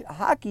bring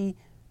hockey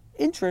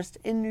interest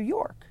in New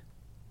York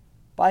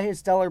by his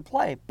stellar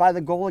play, by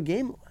the goal a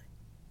game line.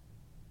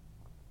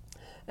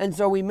 And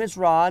so we miss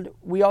Rod.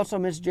 We also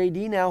miss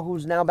JD now,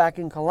 who's now back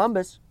in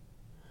Columbus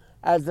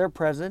as their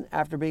president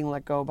after being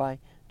let go by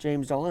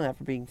James Dolan,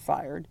 after being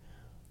fired.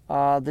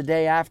 The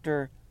day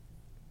after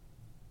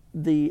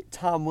the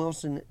Tom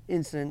Wilson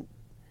incident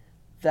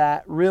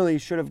that really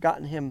should have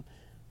gotten him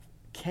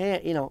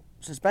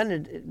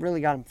suspended. It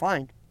really got him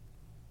fined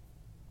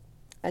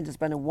and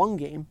suspended one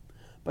game.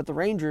 But the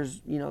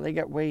Rangers, they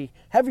get way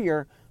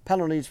heavier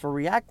penalties for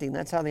reacting.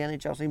 That's how the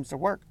NHL seems to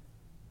work.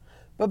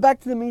 But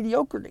back to the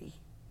mediocrity.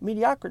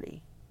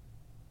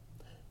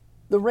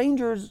 The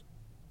Rangers,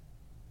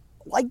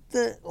 like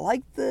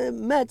the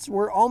Mets,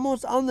 were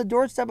almost on the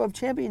doorstep of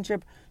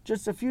championship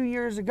just a few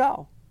years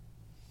ago.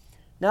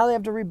 Now they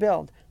have to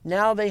rebuild.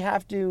 Now they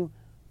have to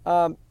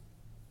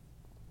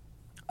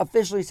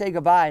officially say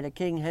goodbye to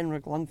King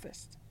Henrik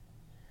Lundqvist.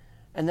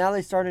 And now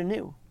they start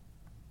anew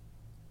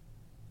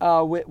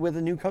with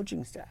a new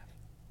coaching staff.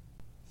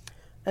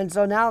 And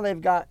so now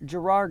they've got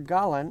Gerard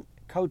Gallant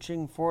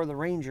coaching for the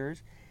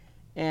Rangers.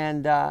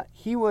 And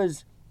he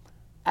was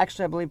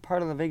actually, I believe,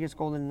 part of the Vegas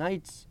Golden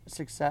Knights'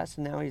 success.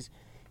 And now he's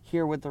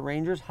here with the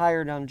Rangers,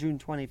 hired on June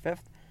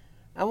 25th.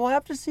 And we'll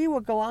have to see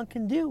what Gallant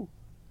can do.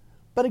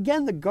 But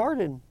again, the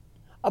Garden,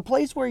 a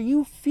place where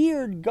you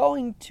feared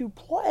going to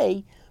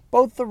play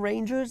both the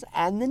Rangers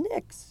and the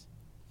Knicks.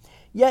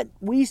 Yet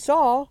we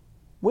saw,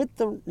 with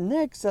the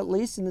Knicks, at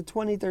least in the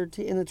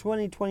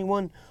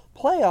 2021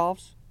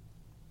 playoffs,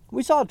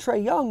 we saw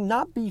Trae Young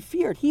not be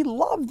feared. He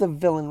loved the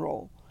villain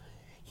role.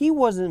 He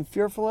wasn't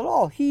fearful at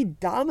all. He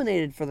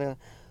dominated for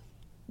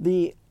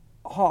the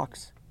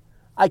Hawks.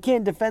 I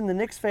can't defend the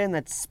Knicks fan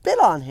that spit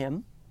on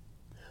him,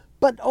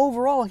 but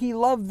overall he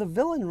loved the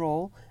villain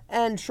role,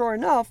 and sure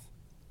enough,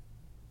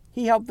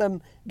 he helped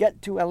them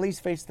get to at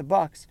least face the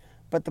Bucks.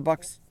 But the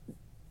Bucks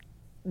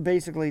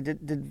basically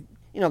did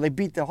they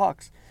beat the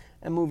Hawks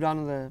and moved on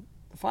to the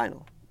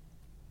final.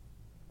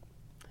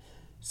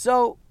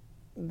 So,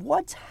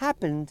 what's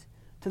happened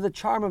to the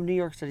charm of New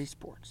York City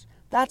sports?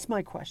 That's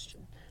my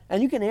question.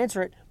 And you can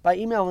answer it by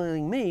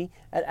emailing me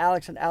at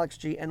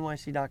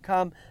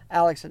alex@alexgnyc.com,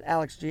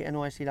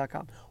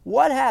 alex@alexgnyc.com.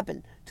 What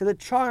happened to the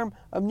charm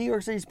of New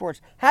York City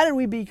sports? How did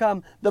we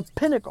become the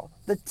pinnacle,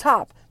 the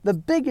top, the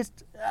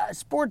biggest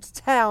sports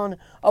town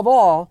of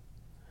all,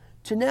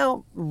 to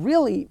now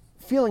really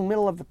feeling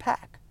middle of the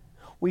pack?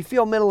 We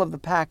feel middle of the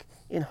pack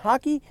in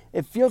hockey.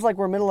 It feels like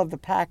we're middle of the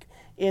pack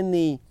in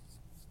the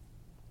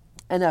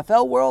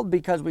NFL world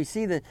because we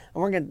see and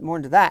we're going to get more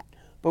into that,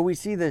 but we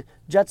see the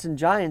Jets and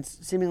Giants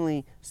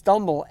seemingly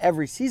stumble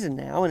every season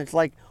now, and it's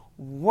like,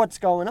 what's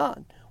going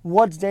on?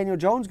 What's Daniel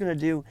Jones going to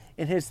do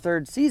in his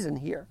third season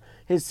here?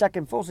 His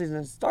second full season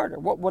as a starter?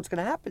 What's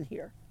going to happen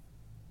here?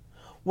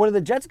 What are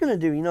the Jets going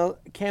to do?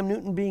 Cam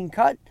Newton being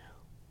cut,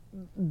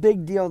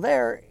 big deal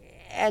there,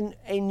 and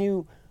a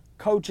new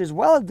coach as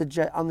well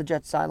on the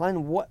Jets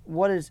sideline.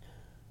 What is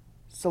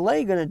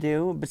Soleil going to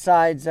do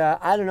besides,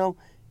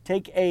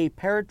 take a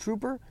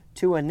paratrooper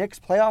to a Knicks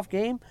playoff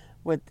game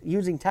with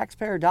using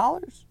taxpayer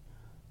dollars?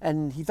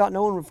 And he thought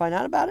no one would find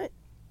out about it?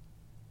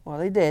 Well,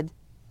 they did.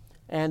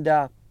 And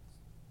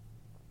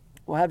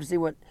we'll have to see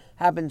what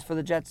happens for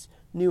the Jets'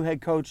 new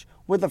head coach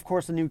with, of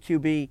course, the new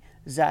QB,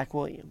 Zach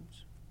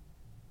Williams.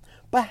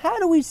 But how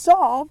do we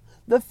solve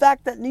the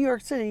fact that New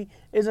York City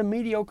is a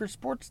mediocre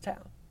sports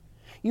town?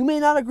 You may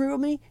not agree with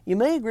me. You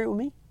may agree with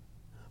me.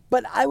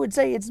 But I would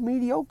say it's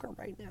mediocre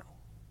right now.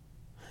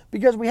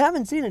 Because we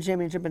haven't seen a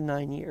championship in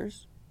 9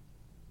 years.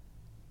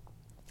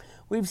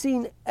 We've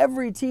seen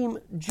every team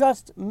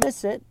just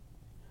miss it.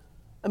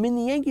 I mean,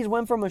 the Yankees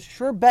went from a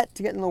sure bet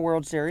to get in the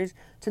World Series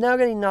to now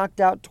getting knocked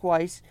out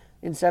twice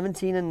in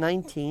 17 and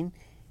 19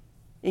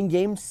 in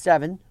Game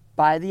 7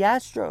 by the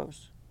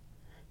Astros.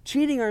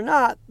 Cheating or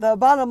not, the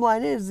bottom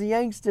line is the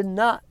Yanks did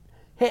not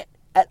hit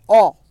at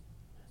all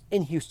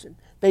in Houston.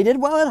 They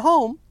did well at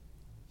home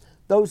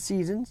those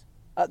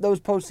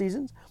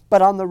postseasons,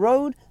 but on the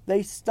road,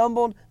 they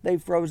stumbled, they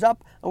froze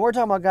up. And we're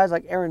talking about guys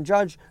like Aaron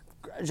Judge,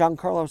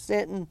 Giancarlo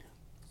Stanton,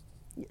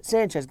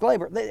 Sanchez,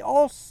 Gleyber. They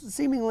all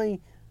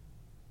seemingly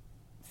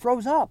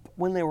froze up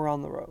when they were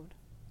on the road.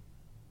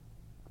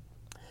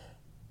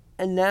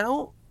 And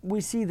now we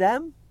see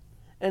them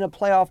in a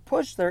playoff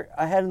push. They're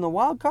ahead in the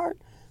wild card.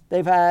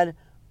 They've had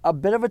a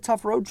bit of a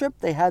tough road trip.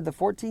 They had the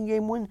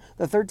 13-game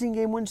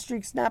win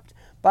streak snapped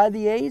by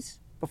the A's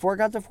before it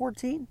got to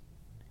 14.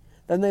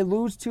 Then they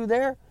lose 2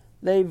 there.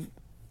 They've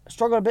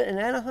struggled a bit in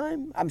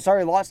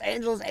Los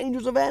Angeles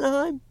Angels of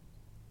Anaheim.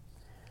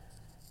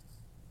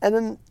 And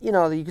then,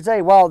 you could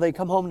say, well, they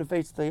come home to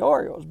face the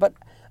Orioles. But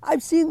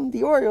I've seen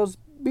the Orioles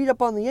beat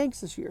up on the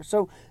Yanks this year.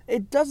 So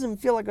it doesn't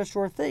feel like a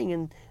sure thing.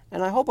 And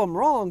I hope I'm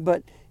wrong,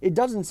 but it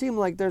doesn't seem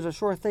like there's a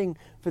sure thing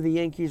for the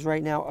Yankees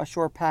right now, a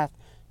sure path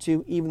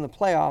to even the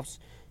playoffs,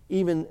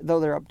 even though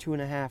they're up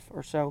 2.5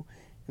 or so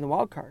in the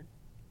wild card.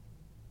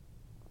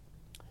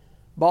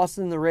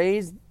 Boston, the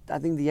Rays, I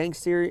think the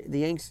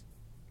Yanks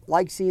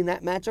like seeing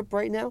that matchup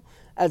right now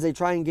as they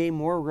try and gain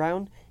more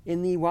ground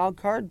in the wild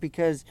card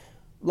because,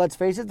 let's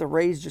face it, the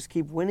Rays just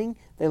keep winning.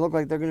 They look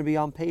like they're going to be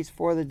on pace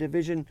for the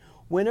division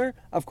winner.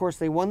 Of course,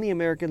 they won the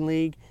American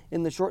League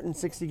in the shortened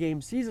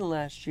 60-game season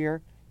last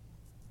year.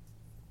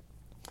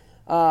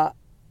 And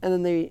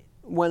then they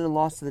went and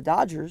lost to the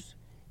Dodgers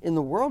in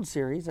the World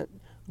Series at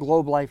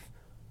Globe Life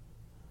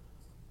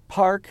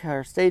Park,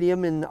 or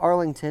Stadium in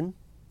Arlington,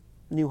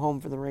 new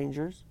home for the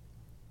Rangers.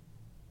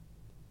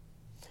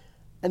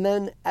 And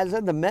then, as I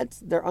said, the Mets,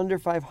 they're under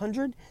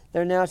 500.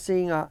 They're now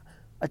seeing a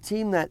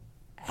team that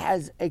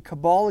has a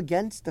cabal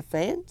against the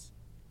fans.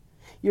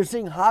 You're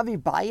seeing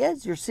Javy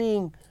Baez. You're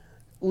seeing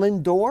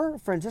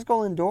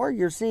Francisco Lindor.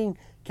 You're seeing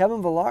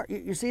Kevin Villar.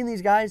 You're seeing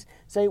these guys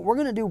say, we're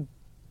going to do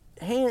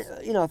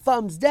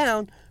thumbs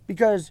down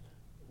because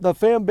the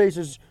fan base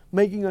is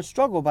making us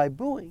struggle by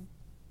booing.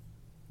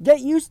 Get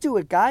used to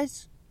it,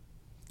 guys.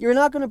 You're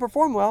not going to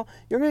perform well.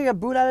 You're going to get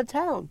booed out of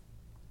town.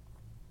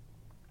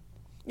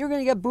 You're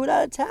going to get booed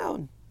out of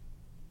town.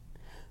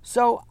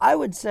 So I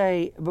would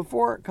say,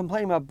 before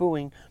complaining about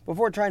booing,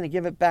 before trying to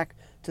give it back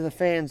to the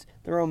fans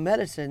their own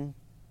medicine,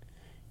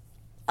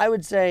 I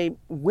would say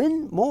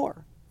win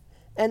more.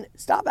 And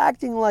stop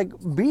acting like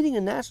beating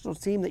a Nationals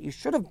team that you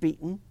should have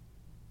beaten.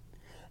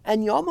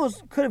 And you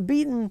almost could have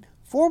beaten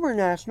former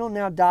National,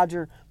 now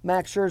Dodger,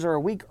 Max Scherzer a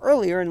week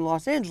earlier in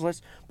Los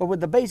Angeles. But with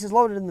the bases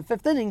loaded in the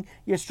 5th inning,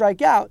 you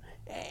strike out.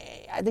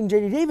 I think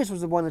J.D. Davis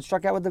was the one that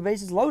struck out with the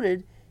bases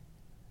loaded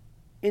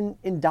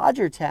in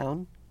Dodger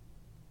Town.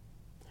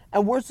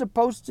 And we're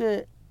supposed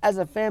to, as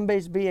a fan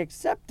base, be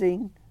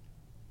accepting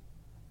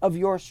of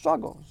your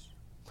struggles.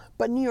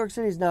 But New York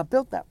City is not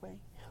built that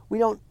way. We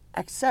don't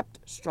accept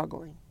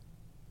struggling.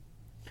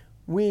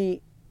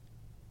 We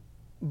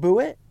boo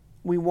it.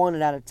 We want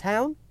it out of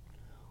town.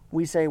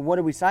 We say, what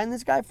did we sign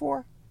this guy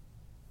for?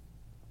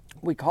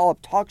 We call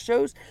up talk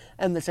shows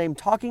and the same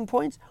talking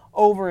points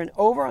over and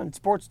over on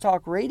sports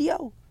talk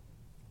radio.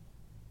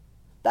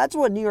 That's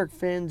what New York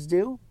fans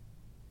do.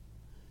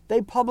 They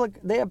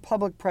have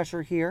public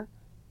pressure here.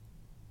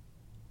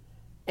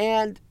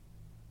 And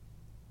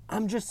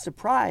I'm just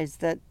surprised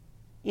that,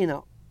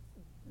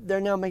 they're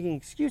now making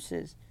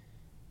excuses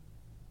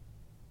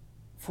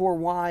for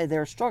why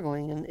they're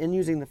struggling and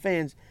using the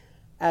fans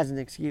as an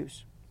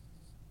excuse.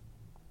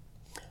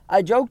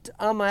 I joked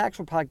on my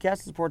actual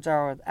podcast, the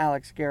Sportshour with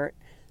Alex Garrett,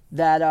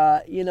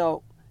 that,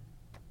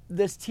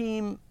 this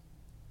team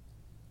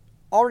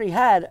already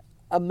had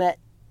a Met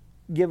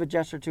give a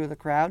gesture to the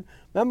crowd.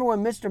 Remember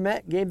when Mr.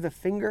 Met gave the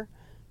finger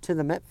to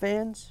the Met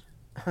fans?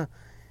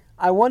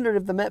 I wondered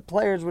if the Met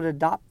players would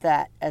adopt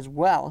that as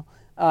well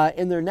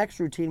in their next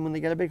routine when they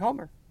get a big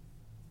homer.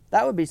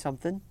 That would be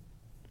something.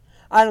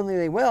 I don't think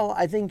they will.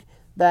 I think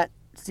that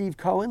Steve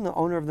Cohen, the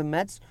owner of the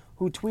Mets,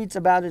 who tweets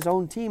about his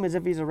own team as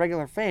if he's a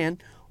regular fan,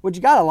 which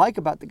you got to like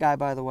about the guy,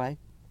 by the way.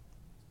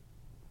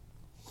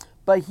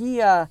 But he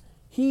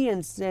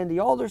and Sandy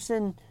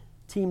Alderson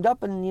teamed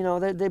up, and,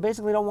 they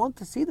basically don't want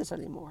to see this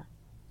anymore.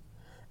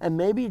 And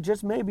maybe,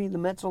 just maybe, the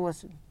Mets will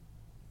listen.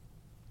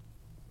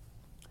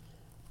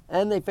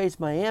 And they face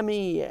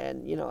Miami,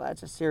 and,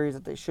 that's a series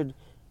that they should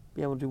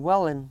be able to do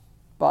well in.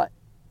 But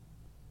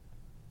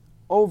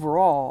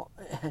overall,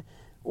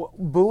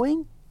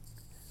 booing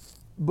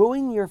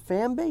your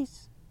fan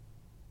base?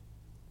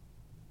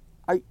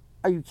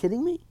 Are you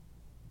kidding me?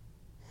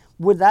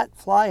 Would that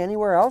fly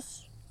anywhere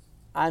else?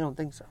 I don't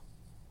think so.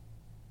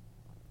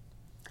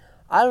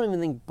 I don't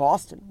even think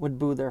Boston would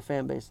boo their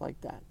fan base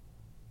like that.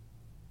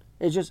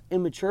 It's just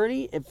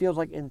immaturity. It feels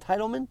like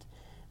entitlement.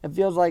 It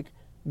feels like,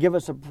 give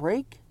us a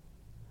break.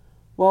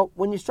 Well,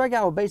 when you strike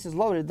out with bases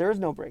loaded, there is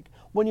no break.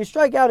 When you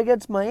strike out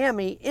against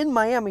Miami, in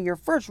Miami, your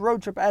first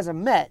road trip as a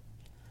Met,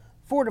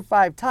 4 to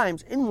 5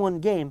 times in one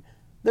game,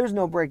 there's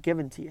no break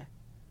given to you.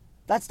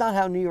 That's not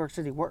how New York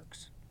City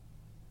works.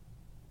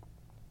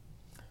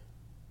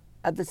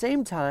 At the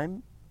same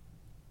time,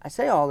 I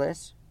say all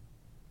this,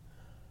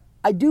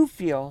 I do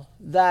feel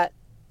that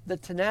the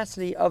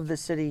tenacity of the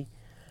city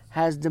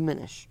has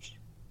diminished.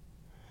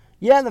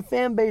 Yeah, the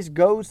fan base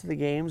goes to the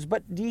games,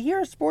 but do you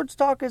hear sports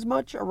talk as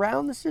much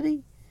around the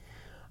city?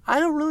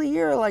 I don't really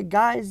hear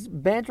guys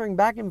bantering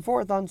back and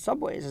forth on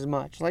subways as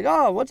much.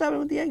 Oh, what's happening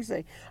with the Yankees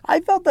today? I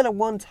felt that at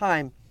one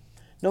time,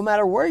 no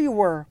matter where you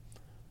were,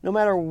 no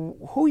matter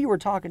who you were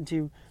talking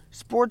to,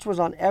 sports was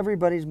on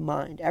everybody's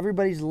mind,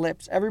 everybody's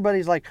lips.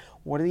 Everybody's like,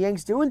 what are the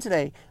Yankees doing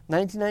today?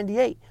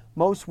 1998,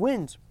 most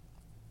wins,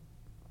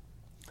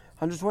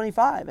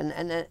 125,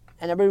 and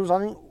everybody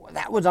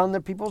was on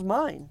the people's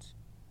minds.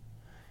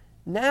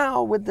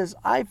 Now, with this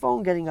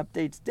iPhone getting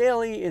updates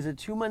daily, is it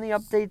too many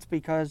updates?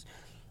 Because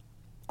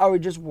are we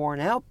just worn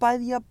out by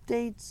the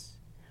updates?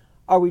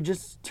 Are we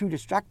just too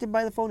distracted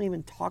by the phone to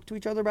even talk to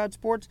each other about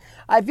sports?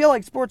 I feel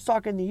like sports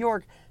talk in New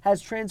York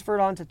has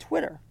transferred onto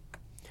Twitter,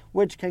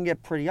 which can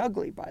get pretty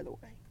ugly, by the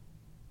way.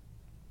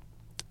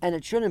 And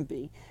it shouldn't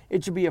be.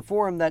 It should be a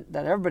forum that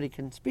everybody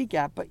can speak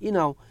at. But,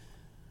 you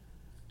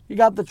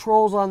got the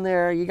trolls on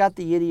there. You got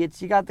the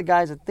idiots. You got the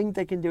guys that think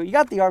they can do it. You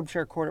got the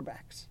armchair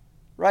quarterbacks,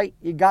 right?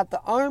 You got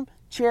the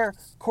armchair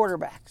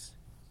quarterbacks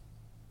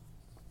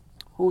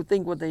who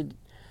think what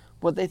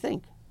they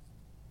think.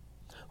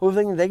 Who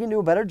think they can do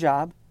a better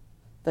job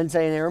than,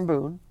 say, an Aaron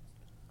Boone,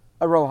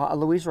 a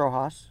Luis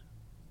Rojas,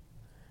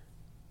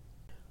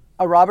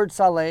 a Robert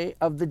Saleh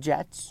of the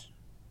Jets,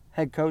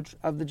 head coach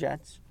of the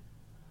Jets,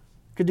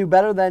 could do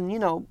better than,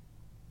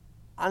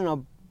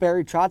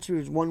 Barry Trotz,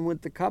 who's won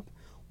the cup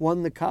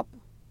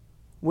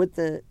with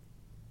the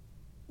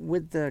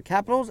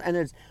Capitals and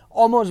has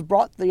almost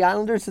brought the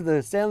Islanders to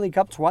the Stanley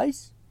Cup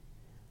twice.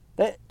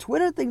 That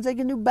Twitter thinks they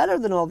can do better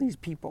than all these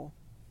people.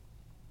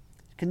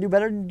 Can do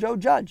better than Joe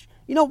Judge.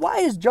 You know, why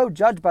is Joe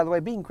Judge, by the way,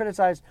 being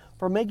criticized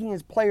for making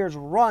his players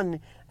run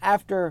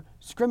after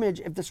scrimmage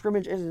if the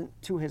scrimmage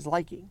isn't to his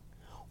liking?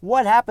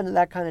 What happened to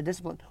that kind of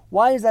discipline?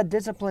 Why is that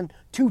discipline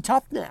too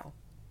tough now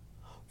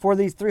for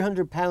these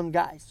 300-pound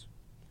guys?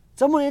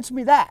 Someone answer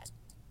me that.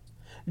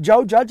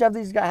 Joe Judge has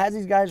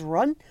these guys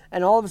run,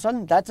 and all of a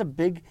sudden that's a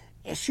big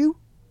issue?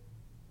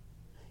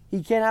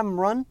 He can't have them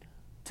run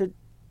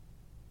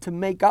to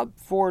make up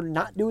for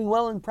not doing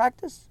well in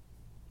practice?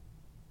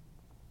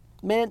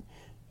 Man,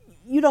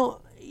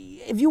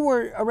 if you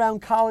were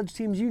around college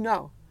teams, you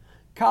know.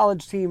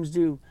 College teams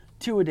do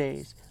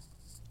two-a-days.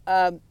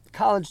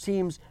 College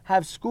teams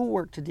have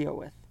schoolwork to deal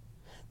with.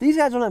 These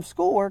guys don't have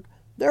schoolwork.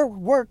 Their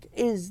work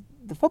is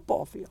the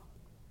football field.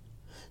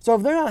 So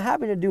if they're not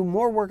happy to do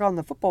more work on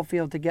the football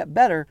field to get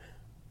better,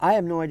 I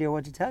have no idea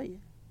what to tell you.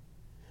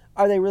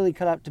 Are they really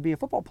cut out to be a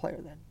football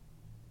player then?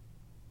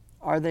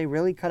 Are they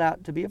really cut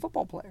out to be a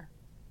football player?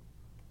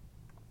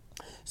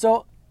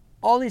 So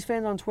all these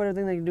fans on Twitter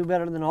think they can do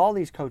better than all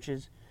these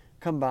coaches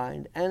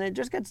combined, and it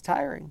just gets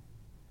tiring.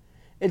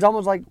 It's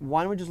almost like,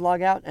 why don't we just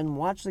log out and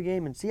watch the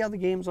game and see how the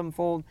games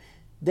unfold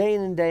day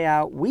in and day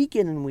out, week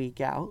in and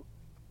week out?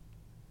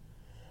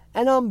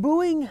 And I'm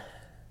booing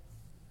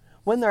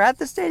when they're at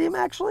the stadium,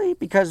 actually,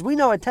 because we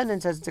know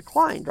attendance has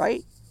declined,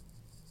 right?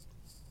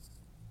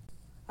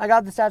 I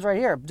got the stats right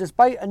here.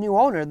 Despite a new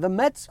owner, the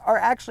Mets are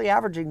actually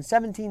averaging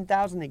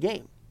 17,000 a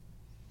game.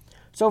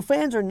 So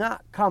fans are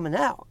not coming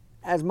out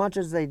as much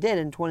as they did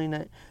in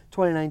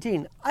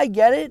 2019. I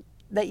get it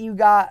that you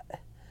got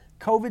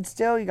COVID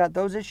still, you got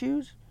those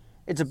issues.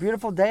 It's a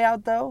beautiful day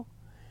out, though.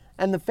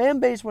 And the fan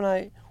base, when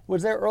I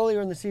was there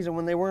earlier in the season,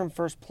 when they were in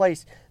first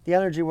place, the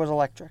energy was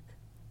electric.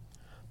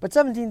 But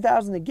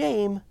 17,000 a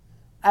game,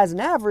 as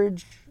an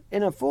average,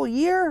 in a full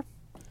year,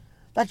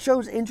 that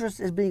shows interest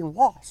is being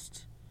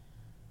lost.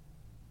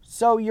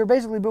 So you're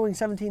basically booing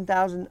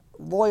 17,000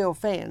 loyal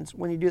fans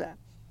when you do that.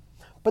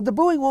 But the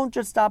booing won't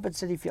just stop at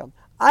Citi Field.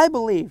 I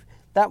believe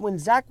that when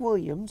Zach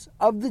Williams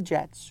of the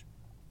Jets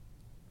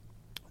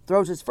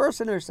throws his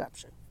first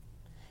interception,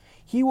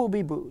 he will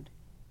be booed.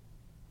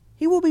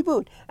 He will be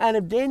booed. And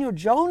if Daniel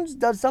Jones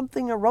does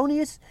something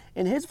erroneous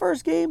in his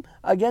first game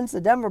against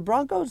the Denver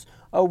Broncos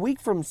a week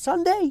from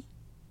Sunday,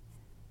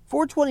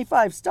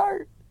 4:25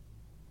 start,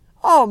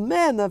 oh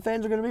man, the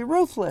fans are going to be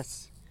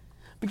ruthless.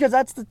 Because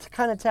that's the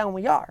kind of town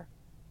we are.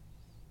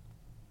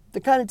 The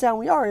kind of town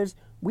we are is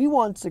we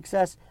want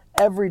success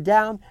every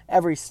down,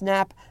 every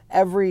snap,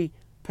 every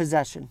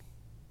possession.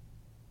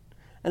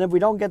 And if we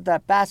don't get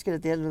that basket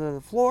at the end of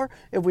the floor,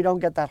 if we don't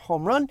get that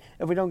home run,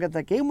 if we don't get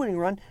that game-winning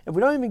run, if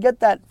we don't even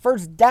get that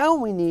first down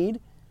we need,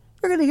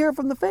 you're going to hear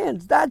from the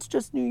fans. That's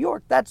just New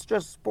York. That's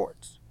just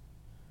sports.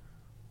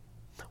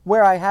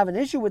 Where I have an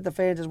issue with the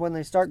fans is when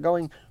they start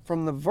going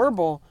from the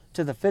verbal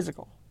to the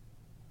physical.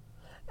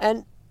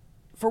 And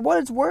for what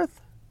it's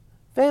worth,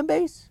 fan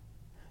base,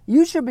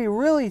 you should be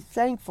really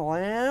thankful,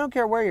 and I don't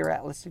care where you're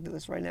at listening to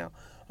this right now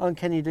on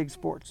Can You Dig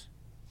Sports.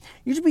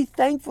 You should be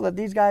thankful that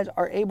these guys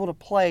are able to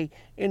play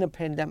in a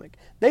pandemic.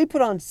 They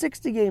put on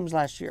 60 games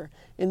last year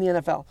in the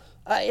NFL,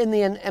 in the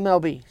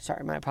MLB.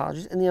 Sorry, my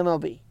apologies, in the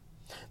MLB.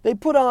 They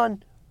put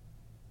on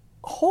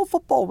whole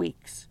football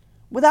weeks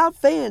without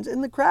fans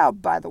in the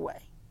crowd, by the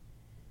way,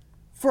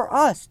 for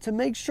us to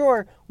make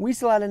sure we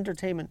still had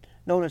entertainment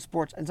known as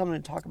sports and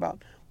something to talk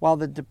about while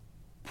the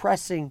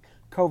depressing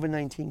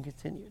COVID-19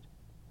 continued.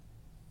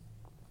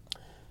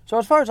 So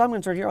as far as I'm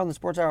concerned here on the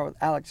Sports Hour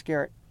with Alex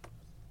Garrett,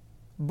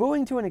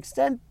 booing to an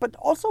extent, but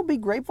also be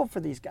grateful for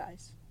these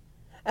guys.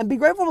 And be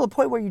grateful to the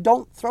point where you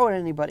don't throw at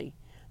anybody.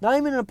 Not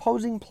even an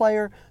opposing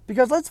player,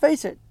 because let's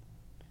face it,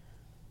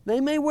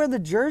 they may wear the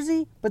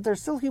jersey, but they're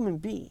still human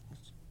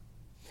beings.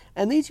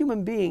 And these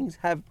human beings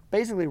have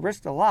basically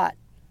risked a lot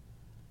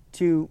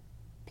to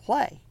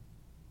play.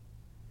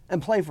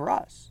 And play for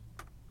us.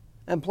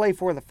 And play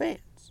for the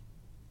fans.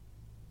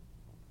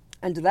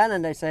 And to that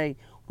end, I say,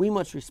 we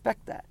must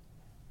respect that.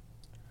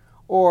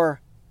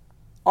 Or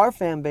our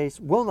fan base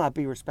will not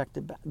be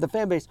respected back. The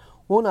fan base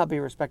will not be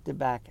respected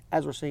back,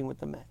 as we're seeing with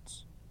the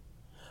Mets.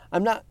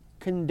 I'm not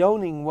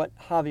condoning what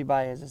Javy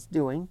Baez is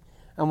doing,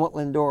 and what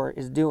Lindor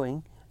is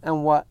doing,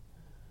 and what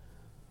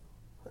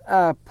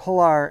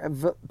Villar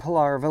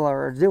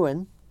are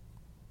doing.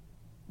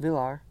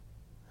 Villar.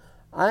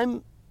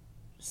 I'm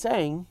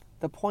saying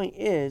the point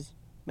is,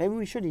 maybe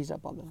we should ease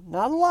up on them.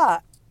 Not a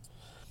lot,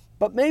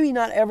 but maybe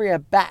not every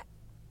at bat,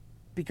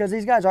 because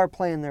these guys are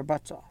playing their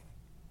butts off.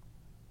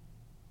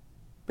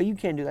 But you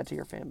can't do that to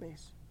your fan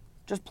base.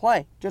 Just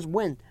play. Just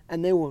win.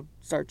 And they will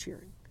start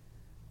cheering.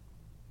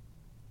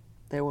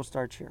 They will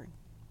start cheering.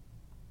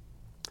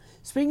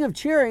 Speaking of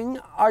cheering,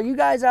 are you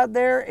guys out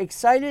there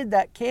excited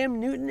that Cam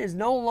Newton is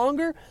no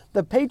longer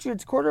the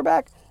Patriots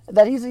quarterback?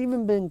 That he's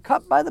even been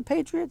cut by the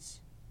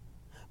Patriots?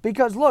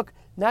 Because look,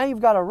 now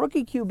you've got a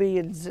rookie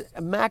QB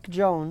in Mac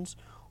Jones,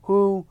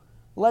 who,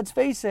 let's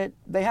face it,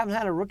 they haven't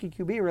had a rookie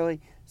QB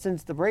really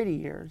since the Brady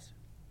years.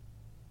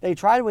 They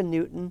tried with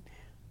Newton.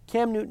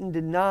 Cam Newton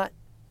did not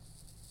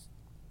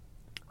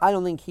I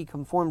don't think he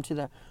conformed to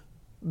the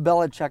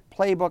Belichick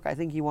playbook. I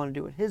think he wanted to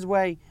do it his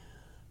way.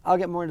 I'll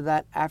get more into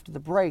that after the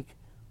break.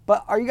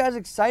 But are you guys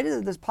excited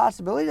at this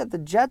possibility that the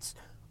Jets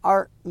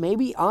are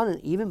maybe on an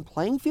even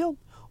playing field?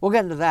 We'll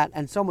get into that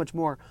and so much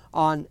more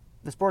on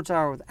the Sports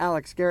Hour with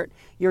Alex Garrett.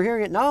 You're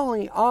hearing it not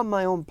only on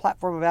my own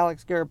platform of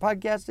Alex Garrett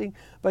Podcasting,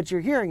 but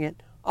you're hearing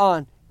it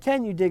on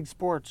Can You Dig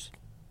Sports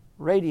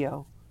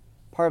Radio,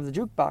 part of the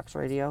Jukebox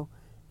Radio.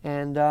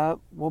 And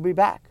we'll be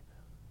back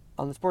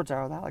on the Sports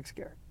Hour with Alex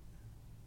Garrett.